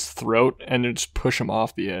staff into his throat and then just push him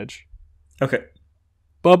off the edge. Okay.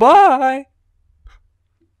 Bye bye.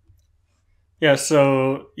 Yeah,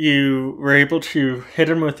 so you were able to hit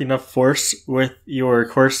him with enough force with your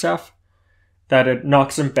quarterstaff that it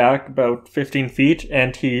knocks him back about 15 feet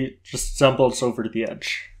and he just stumbles over the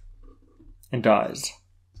edge and dies.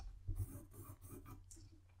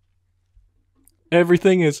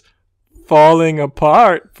 Everything is falling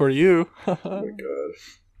apart for you. Oh my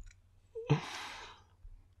god.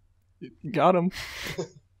 Got him.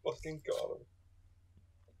 Fucking got him.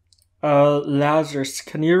 Lazarus,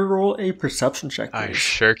 can you roll a perception check, I please?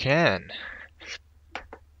 sure can.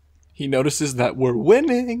 He notices that we're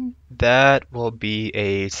winning. That will be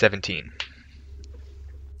a 17.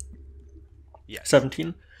 Yes.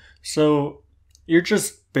 17. So you're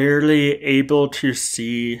just barely able to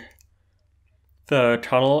see the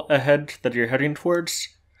tunnel ahead that you're heading towards,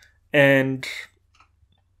 and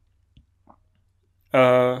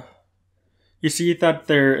you see that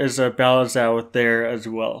there is a Balazao there as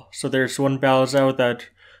well. So there's one Balazao that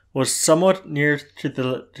was somewhat near to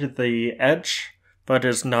the edge, but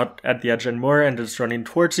is not at the edge anymore and is running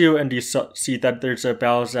towards you, and you see that there's a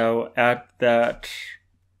Balazao at that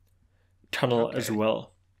tunnel as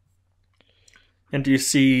well. And you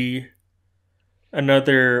see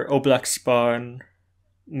another Oblak spawn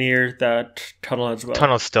near that tunnel as well.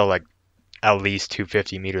 Tunnel's still like at least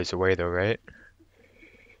 250 meters away though, right?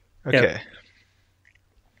 Okay.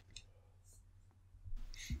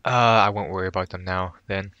 I won't worry about them now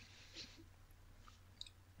then.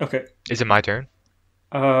 Okay. Is it my turn?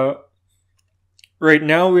 Right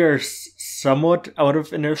now we are somewhat out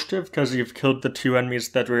of initiative because you've killed the two enemies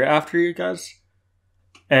that were after you guys.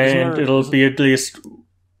 And it'll be at least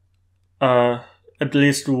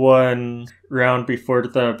one round before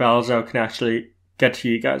the Balazao can actually get to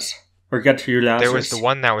you guys. Or get to you, Lazarus. There was the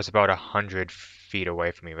one that was about 100 feet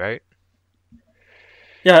away from me, right?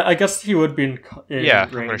 Yeah, I guess he would be in Yeah,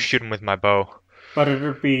 I'm range, gonna shoot him with my bow. but it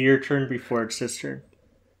would be your turn before it's his turn.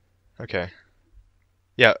 Okay.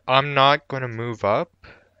 Yeah, I'm not gonna move up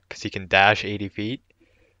because he can dash 80 feet.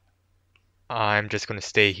 I'm just gonna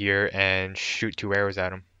stay here and shoot 2 arrows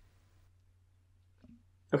at him.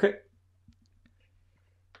 Okay.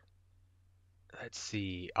 Let's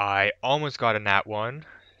see. I almost got a nat 1,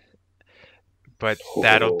 but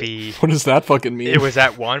that'll Oh. be. What does that fucking mean? It was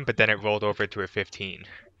at 1, but then it rolled over to a 15.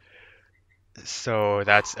 So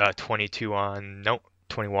that's 22 on. Nope,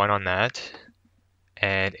 21 on that.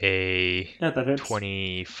 And a Yeah, that hits.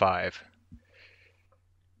 25.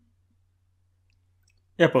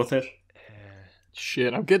 Yeah, both hit.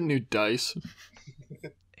 Shit, I'm getting new dice.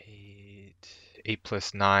 8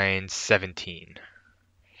 plus 9, 17.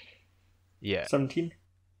 Yeah. 17.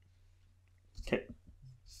 Okay.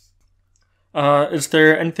 Is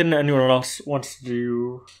there anything anyone else wants to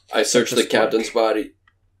do? I searched the Just captain's body.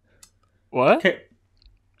 What? Okay.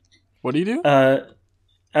 What do you do?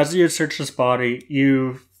 As you search his body,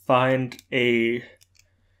 you find a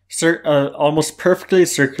almost perfectly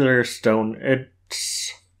circular stone.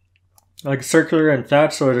 It's like circular and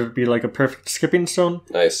flat, so it would be like a perfect skipping stone.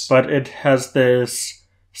 Nice. But it has this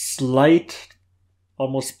slight,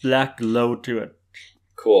 almost black glow to it.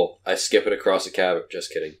 Cool. I skip it across the cabin.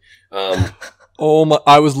 Just kidding. Oh my!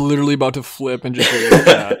 I was literally about to flip and just leave the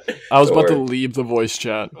chat. I was Don't about to worry. leave the voice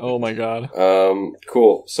chat. Oh my god.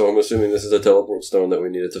 Cool. So I'm assuming this is a teleport stone that we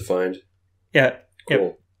needed to find. Yeah. Cool.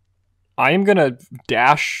 Yep. I am gonna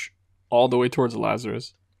dash all the way towards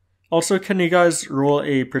Lazarus. Also, can you guys roll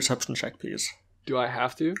a perception check, please? Do I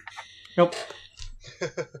have to? Nope.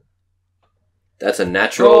 That's a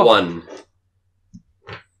natural Oh. 1.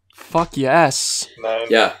 Fuck yes. 9.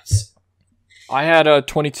 Yeah. I had a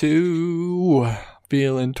 22.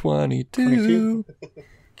 Feeling 22. 22.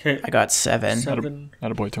 Okay. I got 7. 7.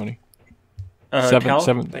 Not a boy, Tony. Tal? Thanks,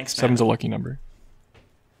 man. 7's a lucky number.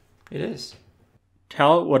 It is.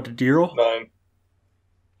 Tal, what did you roll? 9.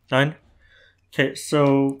 9. Okay,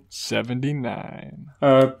 so 79.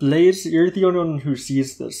 Blaze, you're the only one who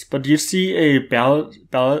sees this, but you see another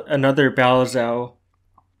Balazao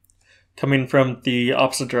coming from the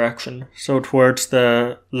opposite direction, so towards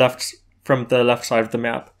the left, from the left side of the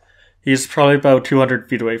map. He's probably about 200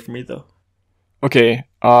 feet away from me, though. Okay,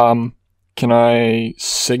 can I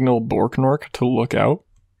signal Borknork to look out?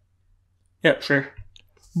 Yeah, sure.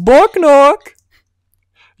 Borknork!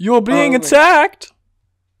 You're being wait. attacked!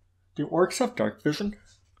 Do orcs have dark vision?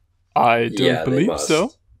 I don't Yeah, they believe must.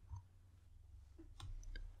 so.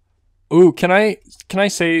 Ooh, can I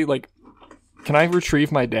say, like, can I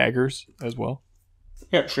retrieve my daggers as well?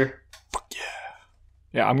 Yeah, sure.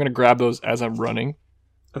 Yeah, I'm gonna grab those as I'm running,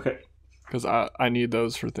 Okay. because I need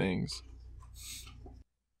those for things.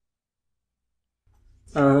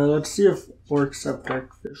 Let's see if orcs have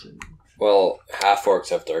dark vision. Well, half orcs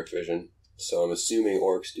have dark vision, so I'm assuming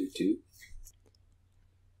orcs do too.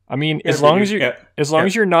 I mean, Yeah, as they long do. as you Yeah. as long Yeah.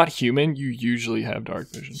 as you're not human, you usually have dark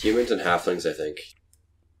vision. Humans and halflings, I think.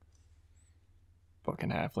 Fucking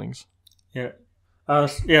halflings. Yeah.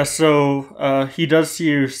 So he does see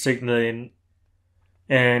you signaling,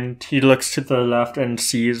 and he looks to the left and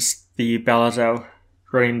sees the Balazao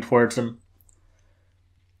running towards him.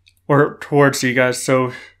 Or towards you guys,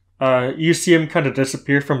 so you see him kind of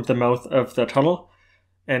disappear from the mouth of the tunnel,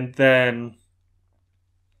 and then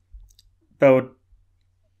about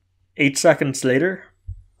 8 seconds later,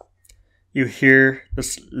 you hear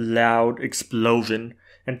this loud explosion,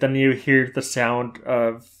 and then you hear the sound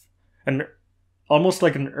of almost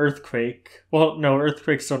like an earthquake. Well, no,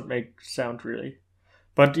 earthquakes don't make sound really.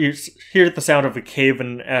 But you hear the sound of a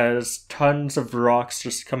cave-in as tons of rocks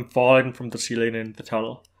just come falling from the ceiling in the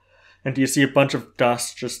tunnel. And you see a bunch of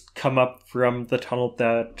dust just come up from the tunnel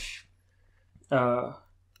that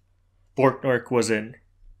Borknork was in.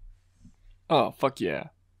 Oh, fuck yeah.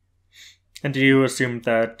 And you assume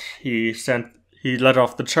that he let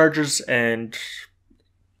off the charges and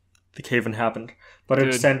the cave-in happened. But it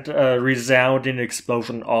Good. sent a resounding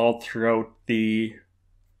explosion all throughout the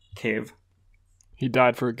cave. He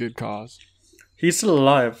died for a good cause. He's still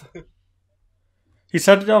alive. He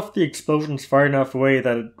set off the explosions far enough away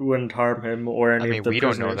that it wouldn't harm him or any I mean, of the we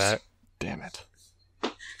don't know prisoners. that. Damn it.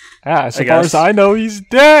 As far guess. as I know, he's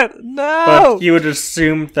dead. No. But you would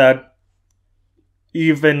assume that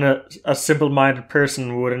even a simple-minded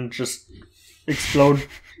person wouldn't just explode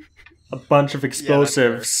a bunch of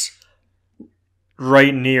explosives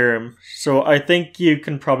right near him. So I think you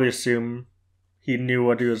can probably assume he knew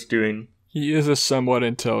what he was doing. He is a somewhat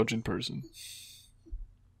intelligent person.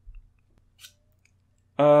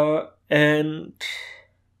 And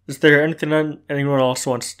is there anything anyone else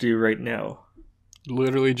wants to do right now?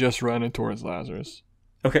 Literally just running towards Lazarus.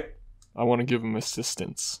 Okay. I want to give him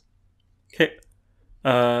assistance. Okay.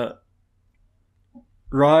 Ryan,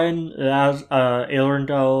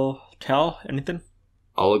 Aelrondal, Tal, anything?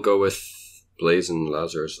 I'll go with Blaze and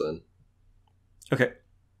Lazarus then. Okay.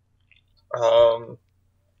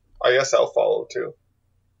 I guess I'll follow too.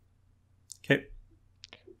 Okay.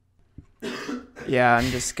 Yeah,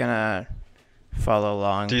 I'm just gonna follow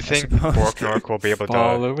along. Do you I think suppose. Borknork will be able to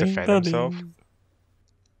Following defend the himself?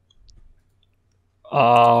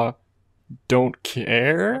 lead. Don't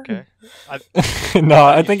care. Okay. No,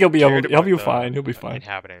 I think he'll be Cared able. He'll be about the fine. He'll be fine.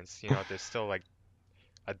 Inhabitants, there's still like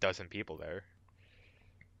a dozen people there.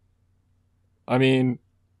 I mean,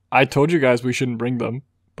 I told you guys we shouldn't bring them,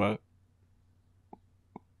 but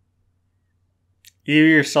You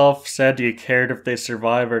yourself said you cared if they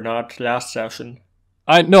survive or not last session.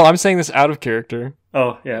 I'm saying this out of character.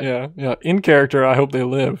 Oh, yeah. Yeah. In character, I hope they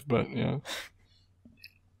live, but yeah.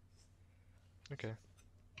 Okay.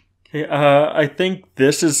 Okay, I think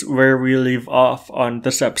this is where we leave off on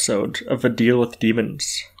this episode of A Deal with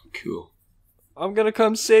Demons. Cool. I'm gonna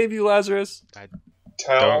come save you, Lazarus. Tal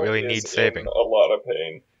Don't really is need saving. in a lot of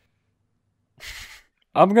pain.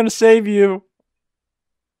 I'm gonna save you.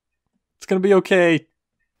 It's gonna be okay.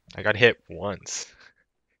 I got hit once.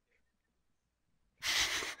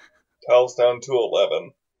 12's down to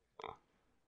 11.